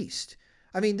League East?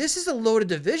 I mean, this is a loaded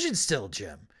division still,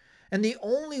 Jim. And the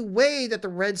only way that the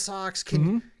Red Sox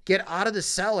can get out of the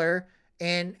cellar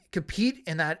and compete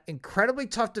in that incredibly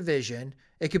tough division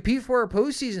and compete for a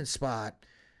postseason spot,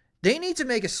 they need to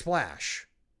make a splash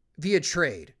via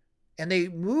trade. And they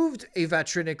moved a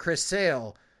veteran in Chris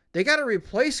Sale. They got to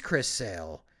replace Chris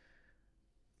Sale.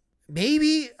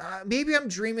 Maybe I'm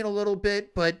dreaming a little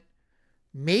bit, but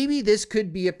maybe this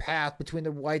could be a path between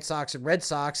the White Sox and Red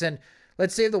Sox. And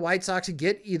let's say if the White Sox could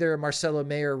get either Marcelo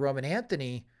Mayer or Roman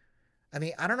Anthony, I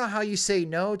mean, I don't know how you say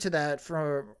no to that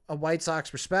from a White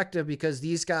Sox perspective, because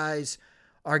these guys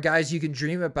are guys you can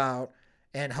dream about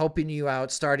and helping you out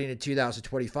starting in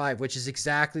 2025, which is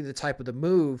exactly the type of the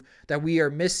move that we are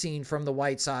missing from the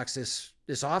White Sox this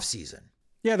offseason.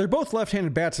 Yeah, they're both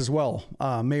left-handed bats as well,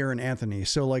 Mayer and Anthony.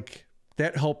 So like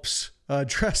that helps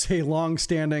address a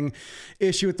long-standing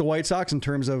issue with the White Sox in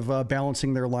terms of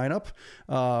balancing their lineup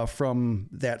from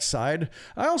that side.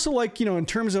 I also like, in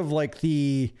terms of like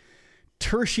the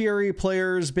tertiary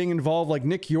players being involved, like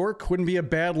Nick York wouldn't be a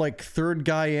bad like third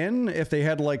guy in if they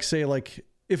had like, say, like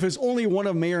if it's only one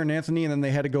of Mayer and Anthony and then they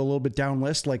had to go a little bit down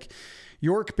list, like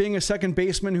York being a second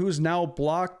baseman who's now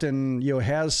blocked and,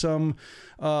 has some,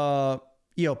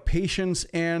 patience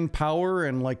and power.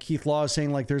 And like Keith Law is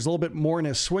saying, like there's a little bit more in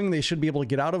his swing they should be able to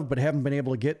get out of, but haven't been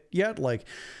able to get yet. Like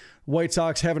White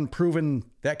Sox haven't proven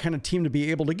that kind of team to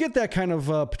be able to get that kind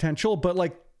of potential, but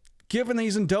like, given that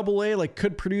he's in Double-A, like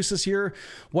could produce this year,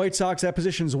 White Sox, that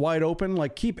position's wide open.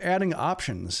 Like keep adding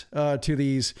options to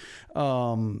these,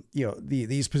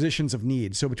 these positions of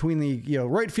need. So between the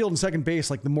right field and second base,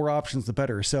 like the more options, the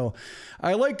better. So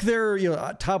I like their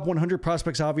top 100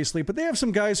 prospects, obviously, but they have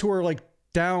some guys who are like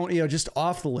down, just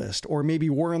off the list, or maybe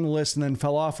were on the list and then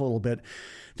fell off a little bit.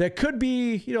 That could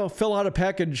be, fill out a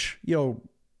package,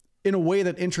 in a way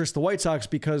that interests the White Sox,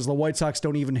 because the White Sox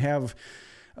don't even have.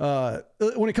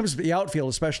 When it comes to the outfield,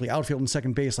 especially outfield and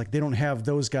second base, like they don't have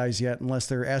those guys yet, unless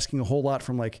they're asking a whole lot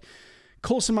from like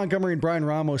Colson Montgomery and Brian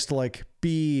Ramos to like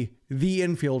be the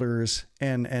infielders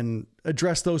and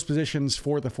address those positions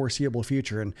for the foreseeable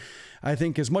future. And I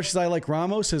think as much as I like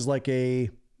Ramos as like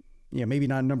a, maybe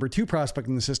not number 2 prospect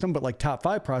in the system, but like top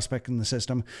 5 prospect in the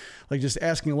system, like just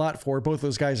asking a lot for both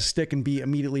those guys to stick and be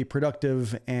immediately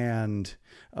productive. And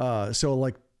so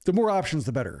like, the more options,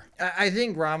 the better. I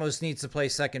think Ramos needs to play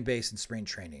second base in spring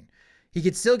training. He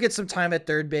could still get some time at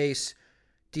third base.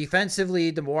 Defensively,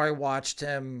 the more I watched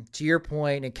him, to your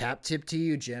point, and cap tip to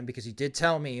you, Jim, because he did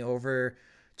tell me over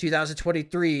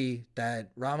 2023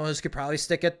 that Ramos could probably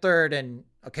stick at third, and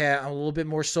okay, I'm a little bit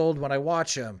more sold when I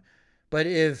watch him. But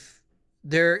if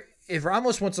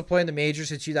Ramos wants to play in the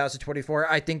majors in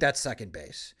 2024, I think that's second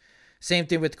base. Same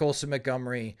thing with Colson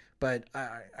Montgomery, but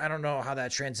I don't know how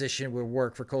that transition would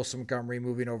work for Colson Montgomery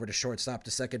moving over to shortstop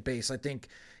to second base. I think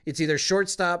it's either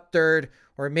shortstop, third,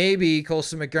 or maybe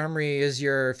Colson Montgomery is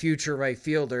your future right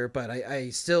fielder, but I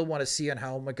still want to see on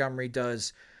how Montgomery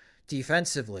does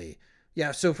defensively.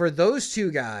 Yeah, so for those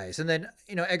two guys, and then,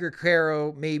 Edgar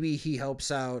Quero, maybe he helps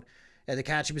out at the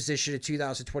catching position in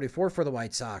 2024 for the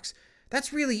White Sox.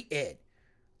 That's really it.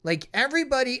 Like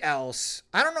everybody else,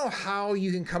 I don't know how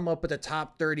you can come up with a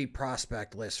top 30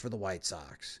 prospect list for the White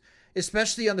Sox,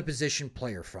 especially on the position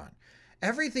player front.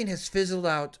 Everything has fizzled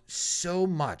out so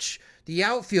much. The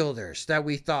outfielders that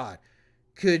we thought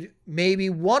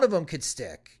maybe one of them could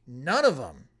stick. None of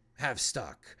them have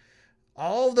stuck.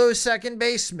 All those second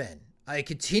basemen, I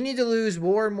continue to lose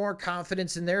more and more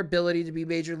confidence in their ability to be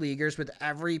major leaguers with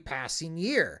every passing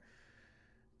year.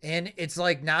 And it's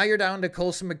like now you're down to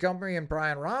Colson Montgomery and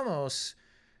Brian Ramos.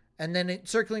 And then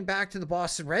circling back to the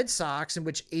Boston Red Sox, in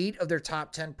which 8 of their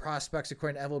top 10 prospects,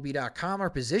 according to MLB.com, are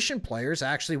position players.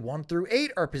 Actually, 1 through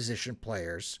 8 are position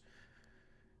players.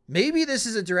 Maybe this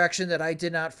is a direction that I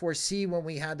did not foresee when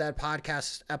we had that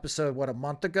podcast episode, a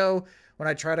month ago, when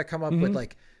I tried to come up with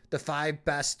like the 5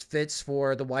 best fits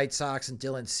for the White Sox and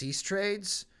Dylan Cease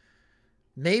trades.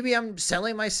 Maybe I'm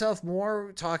selling myself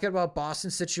more talking about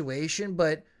Boston's situation,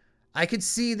 but I could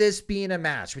see this being a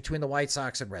match between the White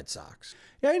Sox and Red Sox.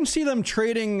 Yeah, I didn't see them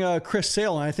trading Chris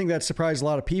Sale, and I think that surprised a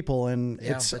lot of people. And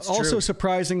it's also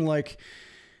surprising, like,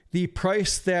 the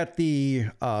price that the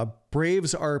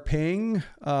Braves are paying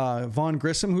Vaughn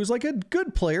Grissom, who's like a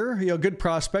good player, good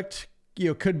prospect,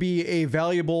 could be a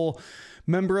valuable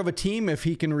member of a team if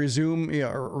he can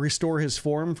restore his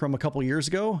form from a couple years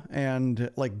ago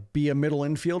and like be a middle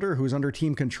infielder who's under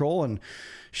team control and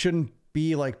shouldn't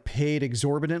be like paid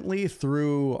exorbitantly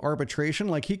through arbitration.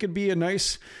 Like he could be a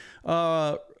nice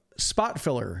spot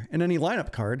filler in any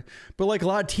lineup card, but like a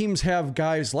lot of teams have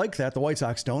guys like that. The White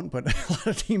Sox don't, but a lot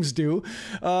of teams do.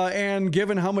 And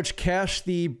given how much cash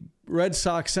the Red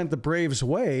Sox sent the Braves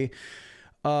way,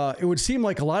 it would seem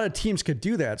like a lot of teams could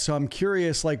do that. So I'm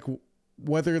curious, like,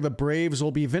 whether the Braves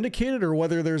will be vindicated or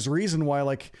whether there's a reason why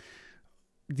like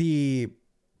the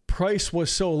price was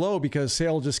so low because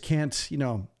Sale just can't,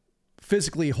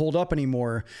 physically hold up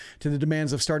anymore to the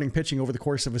demands of starting pitching over the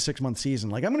course of a 6-month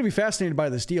season. Like I'm going to be fascinated by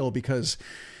this deal because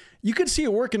you could see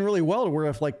it working really well where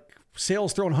if like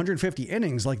Sale's throwing 150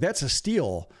 innings, like that's a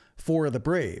steal for the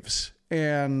Braves.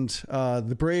 And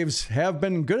the Braves have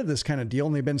been good at this kind of deal,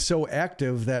 and they've been so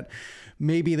active that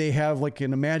maybe they have like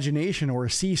an imagination or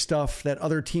see stuff that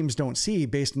other teams don't see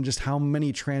based on just how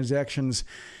many transactions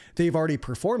they've already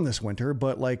performed this winter.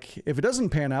 But like, if it doesn't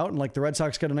pan out and like the Red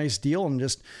Sox got a nice deal and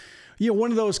just,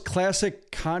 one of those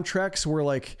classic contracts where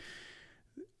like,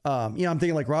 I'm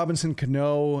thinking like Robinson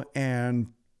Cano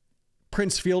and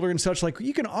Prince Fielder and such, like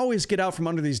you can always get out from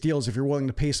under these deals if you're willing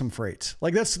to pay some freight.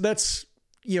 Like that's,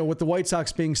 with the White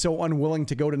Sox being so unwilling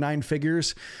to go to 9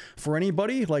 figures for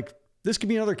anybody, like this could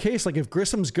be another case. Like if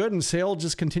Grissom's good and Sale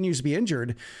just continues to be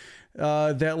injured,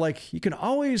 that like you can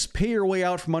always pay your way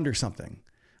out from under something.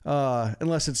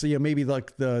 Unless it's, maybe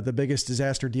like the biggest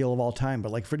disaster deal of all time,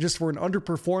 but like for an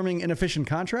underperforming, inefficient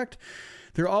contract,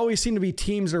 there always seem to be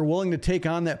teams that are willing to take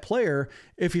on that player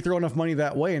if you throw enough money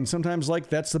that way. And sometimes like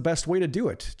that's the best way to do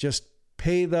it. Just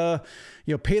pay the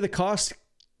cost,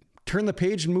 turn the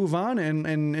page and move on and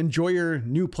enjoy your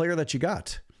new player that you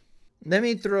got. Let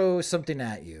me throw something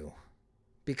at you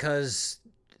because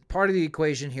part of the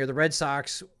equation here, the Red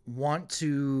Sox want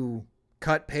to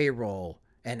cut payroll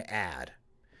and add.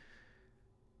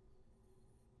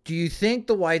 Do you think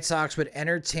the White Sox would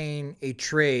entertain a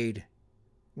trade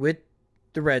with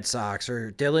the Red Sox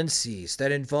or Dylan Cease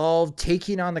that involved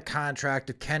taking on the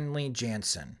contract of Kenley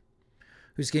Jansen,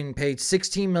 who's getting paid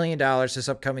 $16 million this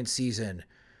upcoming season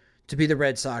to be the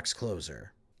Red Sox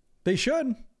closer? They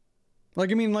should. I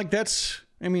don't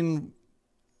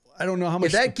know how much.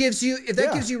 If that gives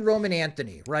you Roman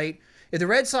Anthony, right? If the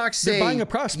Red Sox say they're buying a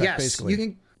prospect, yes,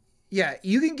 basically.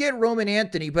 You can get Roman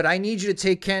Anthony, but I need you to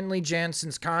take Kenley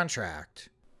Jansen's contract.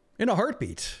 In a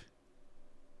heartbeat.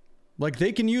 Like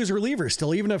they can use relievers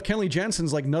still, even if Kenley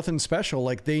Jansen's like nothing special.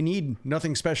 Like they need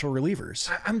nothing special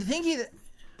relievers. I'm thinking that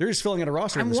they're just filling out a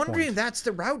roster. I'm wondering if that's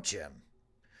the route, Jim.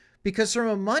 Because from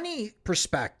a money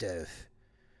perspective,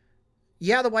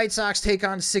 the White Sox take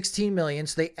on $16 million,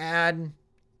 so they add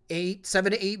 $7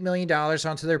 to $8 million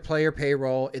onto their player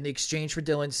payroll in the exchange for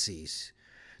Dylan Cease.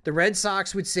 The Red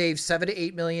Sox would save $7 to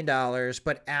 $8 million,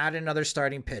 but add another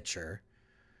starting pitcher.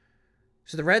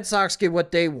 So the Red Sox get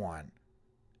what they want.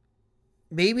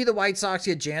 maybe the White Sox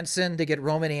get Jansen, they get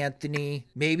Roman Anthony,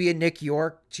 maybe a Nick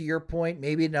York, to your point,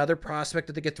 maybe another prospect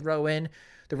that they could throw in.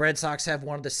 The Red Sox have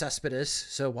one of the Cespedes,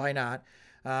 so why not?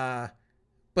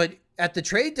 But at the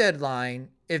trade deadline,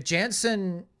 if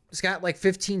Jansen's got like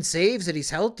 15 saves and he's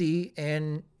healthy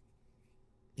and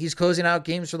he's closing out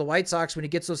games for the White Sox when he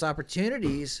gets those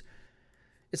opportunities,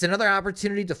 it's another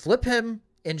opportunity to flip him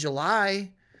in July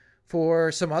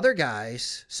for some other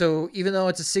guys. So even though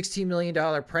it's a $16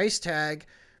 million price tag,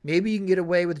 maybe you can get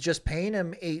away with just paying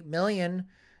him $8 million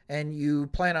and you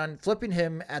plan on flipping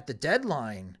him at the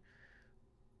deadline.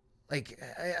 Like,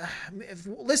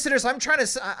 listeners,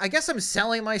 I guess I'm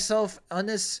selling myself on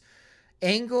this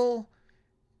angle,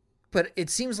 but it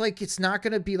seems like it's not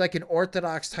going to be like an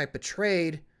orthodox type of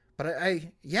trade. But I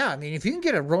mean, if you can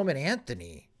get a Roman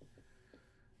Anthony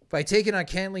by taking on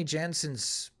Kenley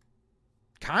Jansen's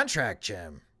contract,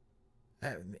 Jim,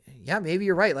 maybe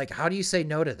you're right. Like, how do you say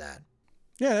no to that?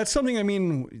 Yeah, that's something, I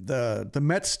mean, the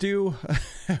Mets do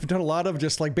have done a lot of,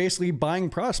 just like basically buying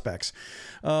prospects,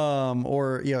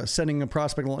 or, sending a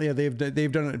prospect. Yeah,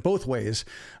 they've done it both ways,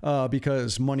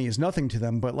 because money is nothing to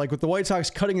them. But like with the White Sox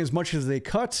cutting as much as they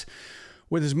cut,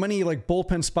 with as many like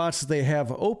bullpen spots as they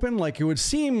have open, like it would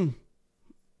seem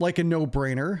like a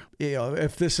no-brainer.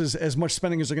 If this is as much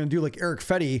spending as they're going to do, like Eric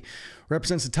Fetty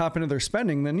represents the top end of their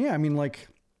spending, then yeah, I mean, like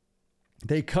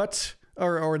they cut...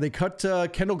 Or they cut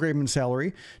Kendall Graveman's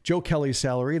salary, Joe Kelly's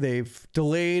salary. They've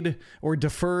delayed or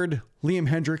deferred Liam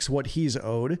Hendricks what he's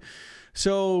owed.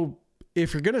 So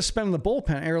if you're going to spend on the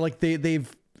bullpen, or like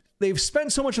they've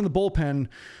spent so much on the bullpen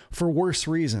for worse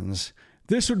reasons,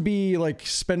 this would be like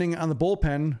spending on the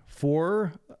bullpen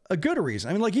for a good reason.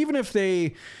 I mean, like even if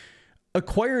they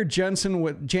acquired Jansen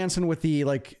with the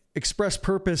like express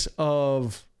purpose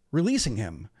of releasing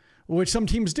him, which some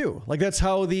teams do. Like that's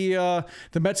how the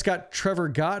Mets got Trevor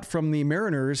Gott from the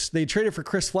Mariners. They traded for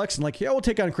Chris Flexen. Like, yeah, we'll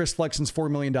take on Chris Flexen's $4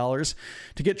 million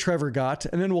to get Trevor Gott,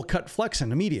 and then we'll cut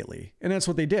Flexen immediately. And that's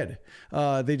what they did.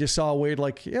 They just saw a way to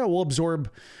like, yeah, we'll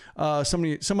absorb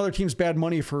some other team's bad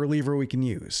money for a reliever we can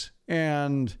use.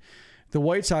 And the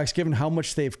White Sox, given how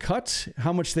much they've cut,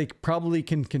 how much they probably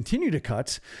can continue to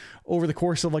cut over the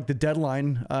course of like the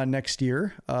deadline next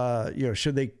year,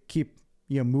 should they keep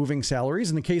moving salaries.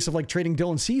 In the case of like trading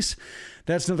Dylan Cease,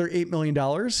 that's another $8 million.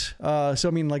 So, I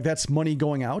mean, like that's money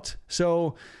going out.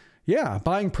 So yeah,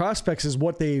 buying prospects is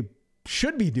what they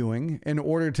should be doing in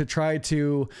order to try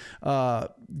to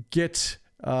get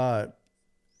a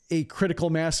critical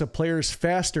mass of players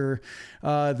faster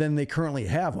than they currently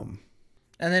have them.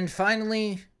 And then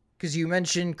finally, because you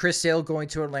mentioned Chris Sale going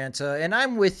to Atlanta, and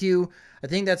I'm with you. I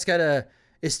think that's got a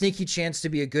sneaky chance to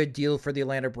be a good deal for the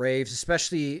Atlanta Braves,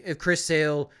 especially if Chris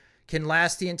Sale can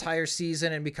last the entire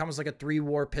season and becomes like a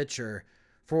 3-WAR pitcher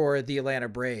for the Atlanta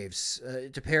Braves.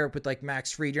 To pair up with like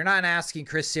Max Fried, you're not asking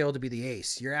Chris Sale to be the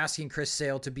ace. You're asking Chris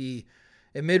Sale to be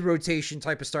a mid-rotation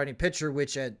type of starting pitcher,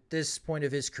 which at this point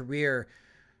of his career,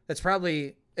 that's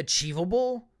probably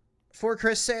achievable for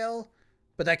Chris Sale,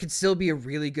 but that could still be a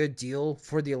really good deal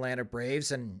for the Atlanta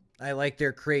Braves. And I like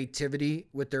their creativity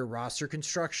with their roster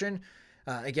construction.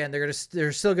 Again, they're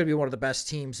still going to be one of the best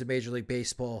teams in Major League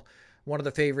Baseball, one of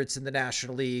the favorites in the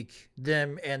National League,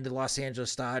 them and the Los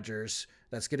Angeles Dodgers.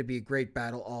 That's going to be a great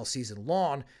battle all season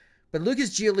long. But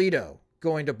Lucas Giolito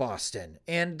going to Boston,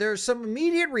 and there's some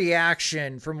immediate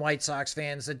reaction from White Sox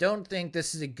fans that don't think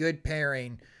this is a good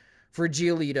pairing for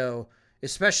Giolito,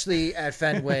 especially at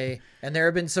Fenway. And there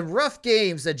have been some rough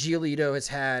games that Giolito has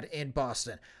had in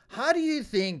Boston. How do you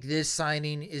think this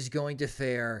signing is going to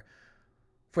fare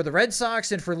for the Red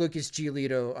Sox and for Lucas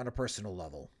Giolito on a personal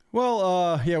level?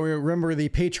 Well, we remember the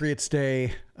Patriots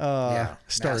Day start,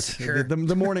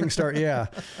 the morning start. Yeah.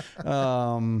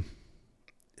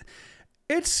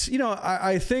 It's,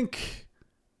 I think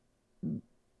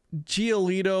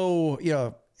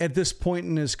Giolito, at this point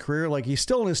in his career, like he's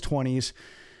still in his 20s,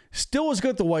 still was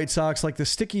good at the White Sox. Like the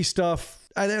sticky stuff,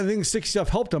 I think the sticky stuff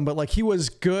helped him, but like he was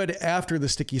good after the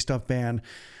sticky stuff ban.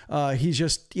 He's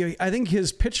just, I think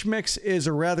his pitch mix is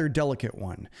a rather delicate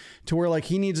one, to where like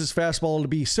he needs his fastball to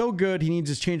be so good. He needs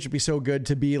his change to be so good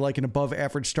to be like an above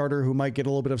average starter who might get a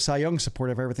little bit of Cy Young support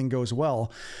if everything goes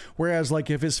well. Whereas like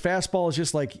if his fastball is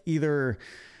just like either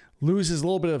loses a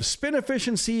little bit of spin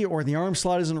efficiency or the arm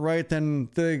slot isn't right, then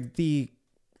the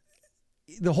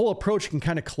whole approach can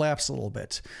kind of collapse a little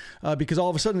bit, because all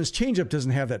of a sudden his changeup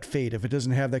doesn't have that fade. If it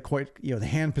doesn't have that quite, the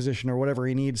hand position or whatever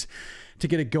he needs to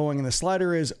get it going, and the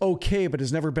slider is okay, but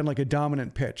has never been like a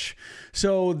dominant pitch.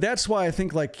 So that's why I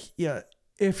think like,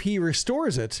 if he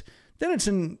restores it, then it's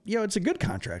it's a good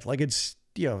contract. Like it's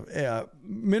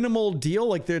minimal deal.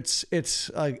 Like it's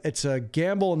a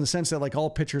gamble in the sense that like all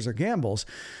pitchers are gambles,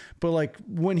 but like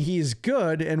when he's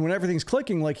good and when everything's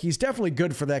clicking, like he's definitely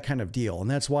good for that kind of deal. And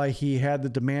that's why he had the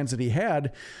demands that he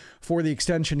had for the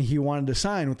extension he wanted to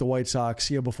sign with the White Sox,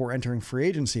 before entering free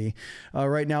agency.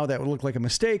 Right now that would look like a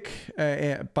mistake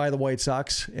by the White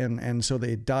Sox. And so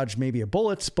they dodged maybe a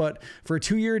bullet, but for a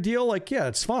 2-year deal, like, yeah,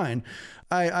 it's fine.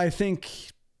 I think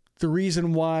the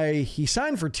reason why he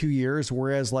signed for 2 years,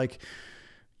 whereas like,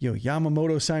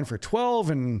 Yamamoto signed for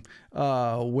 12 and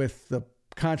with the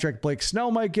contract Blake Snell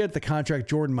might get, the contract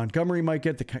Jordan Montgomery might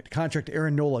get, the contract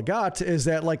Aaron Nola got, is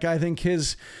that like, I think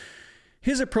his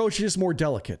approach is more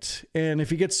delicate. And if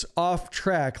he gets off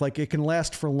track, like it can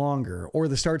last for longer or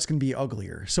the starts can be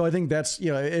uglier. So I think that's,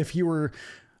 if he were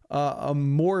a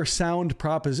more sound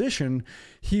proposition,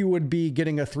 he would be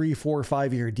getting a 3, 4,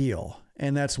 5-year deal.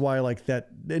 And that's why like that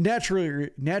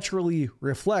naturally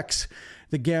reflects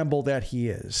the gamble that he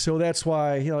is. So that's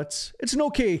why, it's an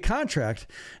okay contract.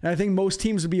 And I think most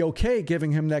teams would be okay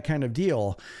giving him that kind of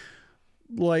deal.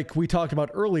 Like we talked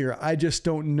about earlier, I just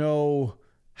don't know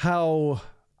how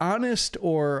honest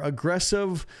or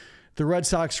aggressive the Red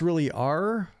Sox really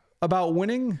are about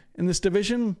winning in this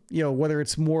division, whether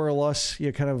it's more or less,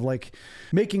 kind of like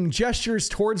making gestures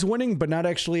towards winning, but not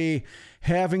actually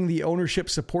having the ownership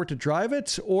support to drive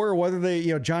it, or whether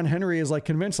they, John Henry is like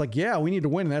convinced, like, yeah, we need to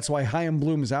win. And that's why Chaim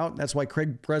Bloom's out. That's why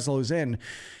Craig Breslow's in,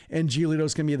 and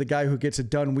Giolito's going to be the guy who gets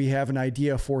it done. We have an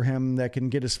idea for him that can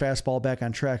get his fastball back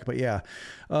on track. But yeah,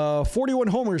 41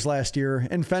 homers last year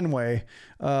in Fenway.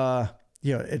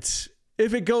 It's,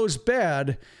 if it goes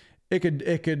bad, it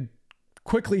could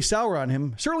quickly sour on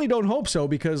him. Certainly don't hope so,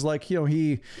 because like,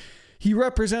 he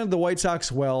represented the White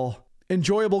Sox well,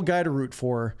 enjoyable guy to root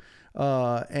for.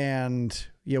 And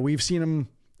we've seen him,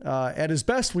 at his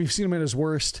best. We've seen him at his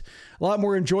worst, a lot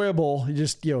more enjoyable,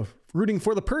 just, rooting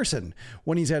for the person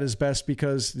when he's at his best,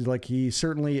 because like he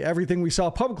certainly, everything we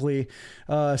saw publicly,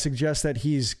 suggests that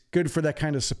he's good for that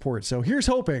kind of support. So here's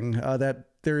hoping, that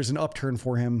there's an upturn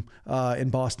for him, in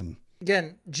Boston.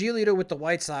 Again, Giolito with the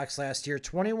White Sox last year,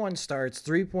 21 starts,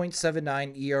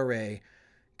 3.79 ERA,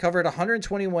 covered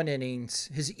 121 innings.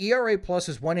 His ERA plus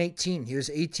was 118. He was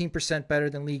 18% better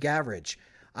than league average.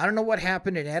 I don't know what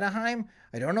happened in Anaheim.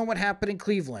 I don't know what happened in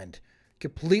Cleveland.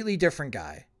 Completely different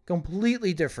guy.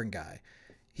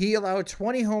 He allowed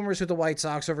 20 homers with the White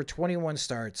Sox over 21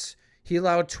 starts. He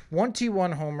allowed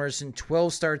 21 homers in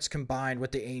 12 starts combined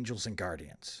with the Angels and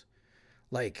Guardians.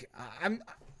 Like,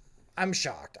 I'm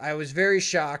shocked. I was very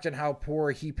shocked at how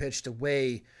poor he pitched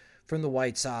away from the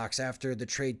White Sox after the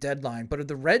trade deadline. But if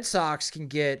the Red Sox can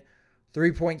get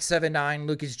 3.79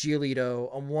 Lucas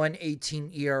Giolito, a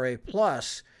 1.18 ERA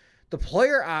plus, the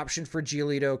player option for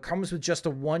Giolito comes with just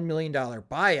a $1 million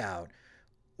buyout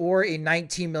or a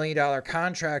 $19 million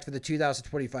contract for the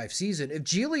 2025 season. If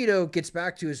Giolito gets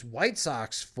back to his White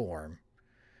Sox form,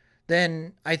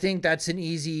 then I think that's an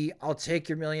easy, I'll take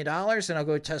your $1 million and I'll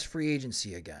go test free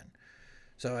agency again.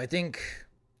 So I think,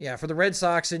 for the Red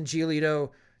Sox and Giolito,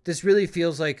 this really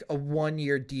feels like a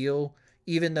 1-year deal,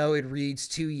 even though it reads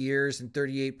 2 years and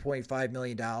 $38.5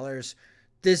 million.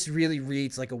 This really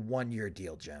reads like a 1-year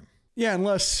deal, Jim. Yeah,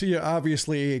 unless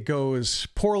obviously it goes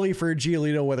poorly for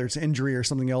Giolito, whether it's injury or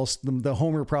something else, the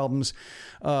homer problems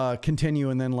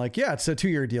continue, and then it's a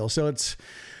 2-year deal. So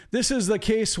this is the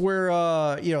case where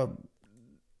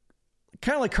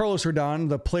kind of like Carlos Rodon,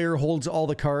 the player holds all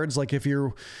the cards. Like if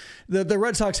you're the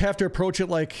Red Sox have to approach it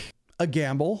like a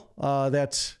gamble.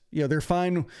 That's, they're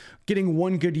fine getting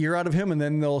one good year out of him, and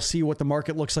then they'll see what the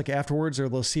market looks like afterwards, or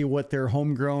they'll see what their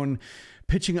homegrown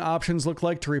pitching options look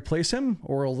like to replace him,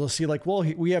 or they'll see like, well,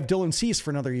 we have Dylan Cease for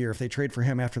another year if they trade for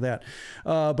him after that.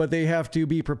 But they have to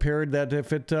be prepared that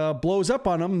if it blows up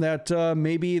on them, that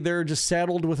maybe they're just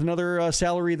saddled with another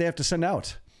salary they have to send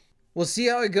out. We'll see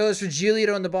how it goes for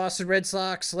Giolito and the Boston Red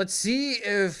Sox. Let's see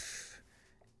if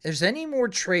there's any more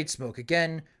trade smoke.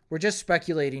 Again, we're just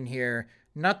speculating here.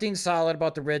 Nothing solid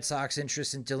about the Red Sox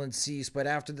interest in Dylan Cease, but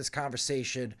after this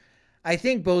conversation, I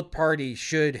think both parties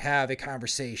should have a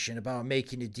conversation about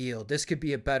making a deal. This could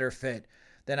be a better fit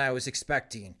than I was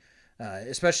expecting,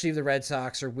 especially if the Red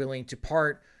Sox are willing to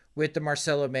part with the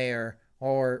Marcelo Mayer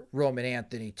or Roman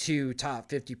Anthony, 2 top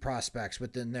 50 prospects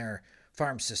within their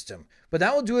farm system. But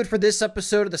that will do it for this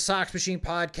episode of the Sox Machine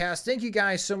Podcast. Thank you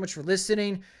guys so much for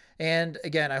listening. And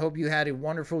again, I hope you had a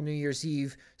wonderful New Year's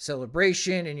Eve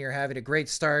celebration and you're having a great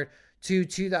start to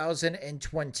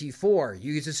 2024.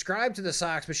 You can subscribe to the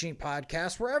Sox Machine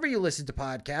podcast wherever you listen to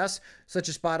podcasts, such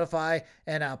as Spotify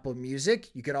and Apple Music.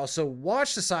 You can also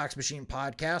watch the Sox Machine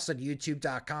podcast on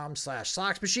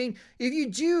youtube.com/Sox Machine. If you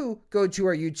do go to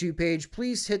our YouTube page,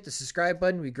 please hit the subscribe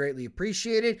button. We greatly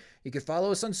appreciate it. You can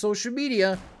follow us on social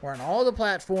media. We're on all the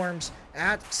platforms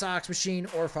at Sox Machine,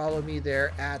 or follow me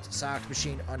there at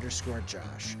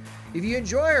SoxMachine_Josh. If you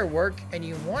enjoy our work and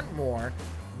you want more,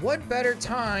 what better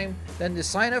time than to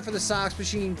sign up for the Sox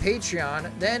Machine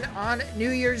Patreon than on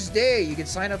New Year's Day? You can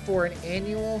sign up for an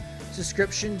annual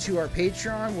subscription to our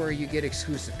Patreon where you get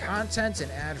exclusive content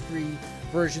and ad-free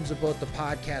versions of both the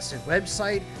podcast and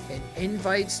website, and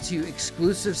invites to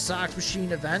exclusive Sox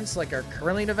Machine events like our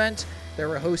curling event that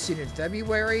we're hosting in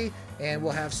February. And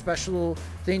we'll have special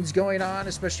things going on,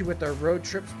 especially with our road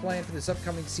trips planned for this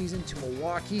upcoming season to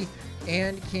Milwaukee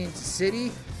and Kansas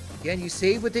City. Again, you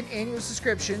save with an annual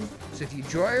subscription. So if you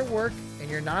enjoy our work and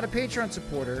you're not a Patreon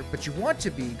supporter, but you want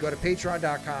to be, go to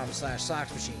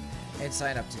patreon.com/Sox Machine and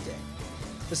sign up today.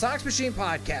 The Sox Machine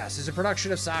podcast is a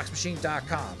production of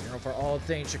SoxMachine.com, you know, for all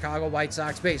things Chicago White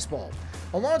Sox baseball.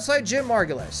 Alongside Jim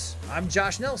Margulis, I'm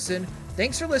Josh Nelson.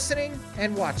 Thanks for listening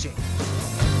and watching.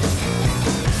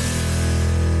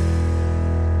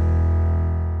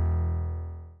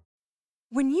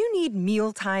 When you need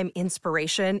mealtime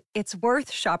inspiration, it's worth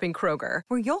shopping Kroger,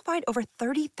 where you'll find over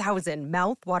 30,000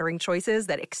 mouth-watering choices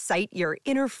that excite your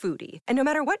inner foodie. And no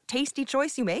matter what tasty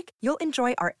choice you make, you'll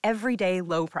enjoy our everyday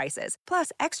low prices,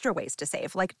 plus extra ways to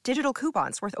save, like digital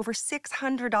coupons worth over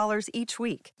 $600 each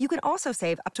week. You can also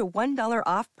save up to $1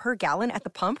 off per gallon at the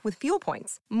pump with fuel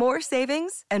points. More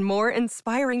savings and more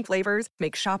inspiring flavors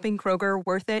make shopping Kroger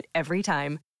worth it every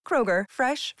time. Kroger,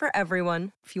 fresh for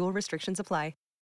everyone. Fuel restrictions apply.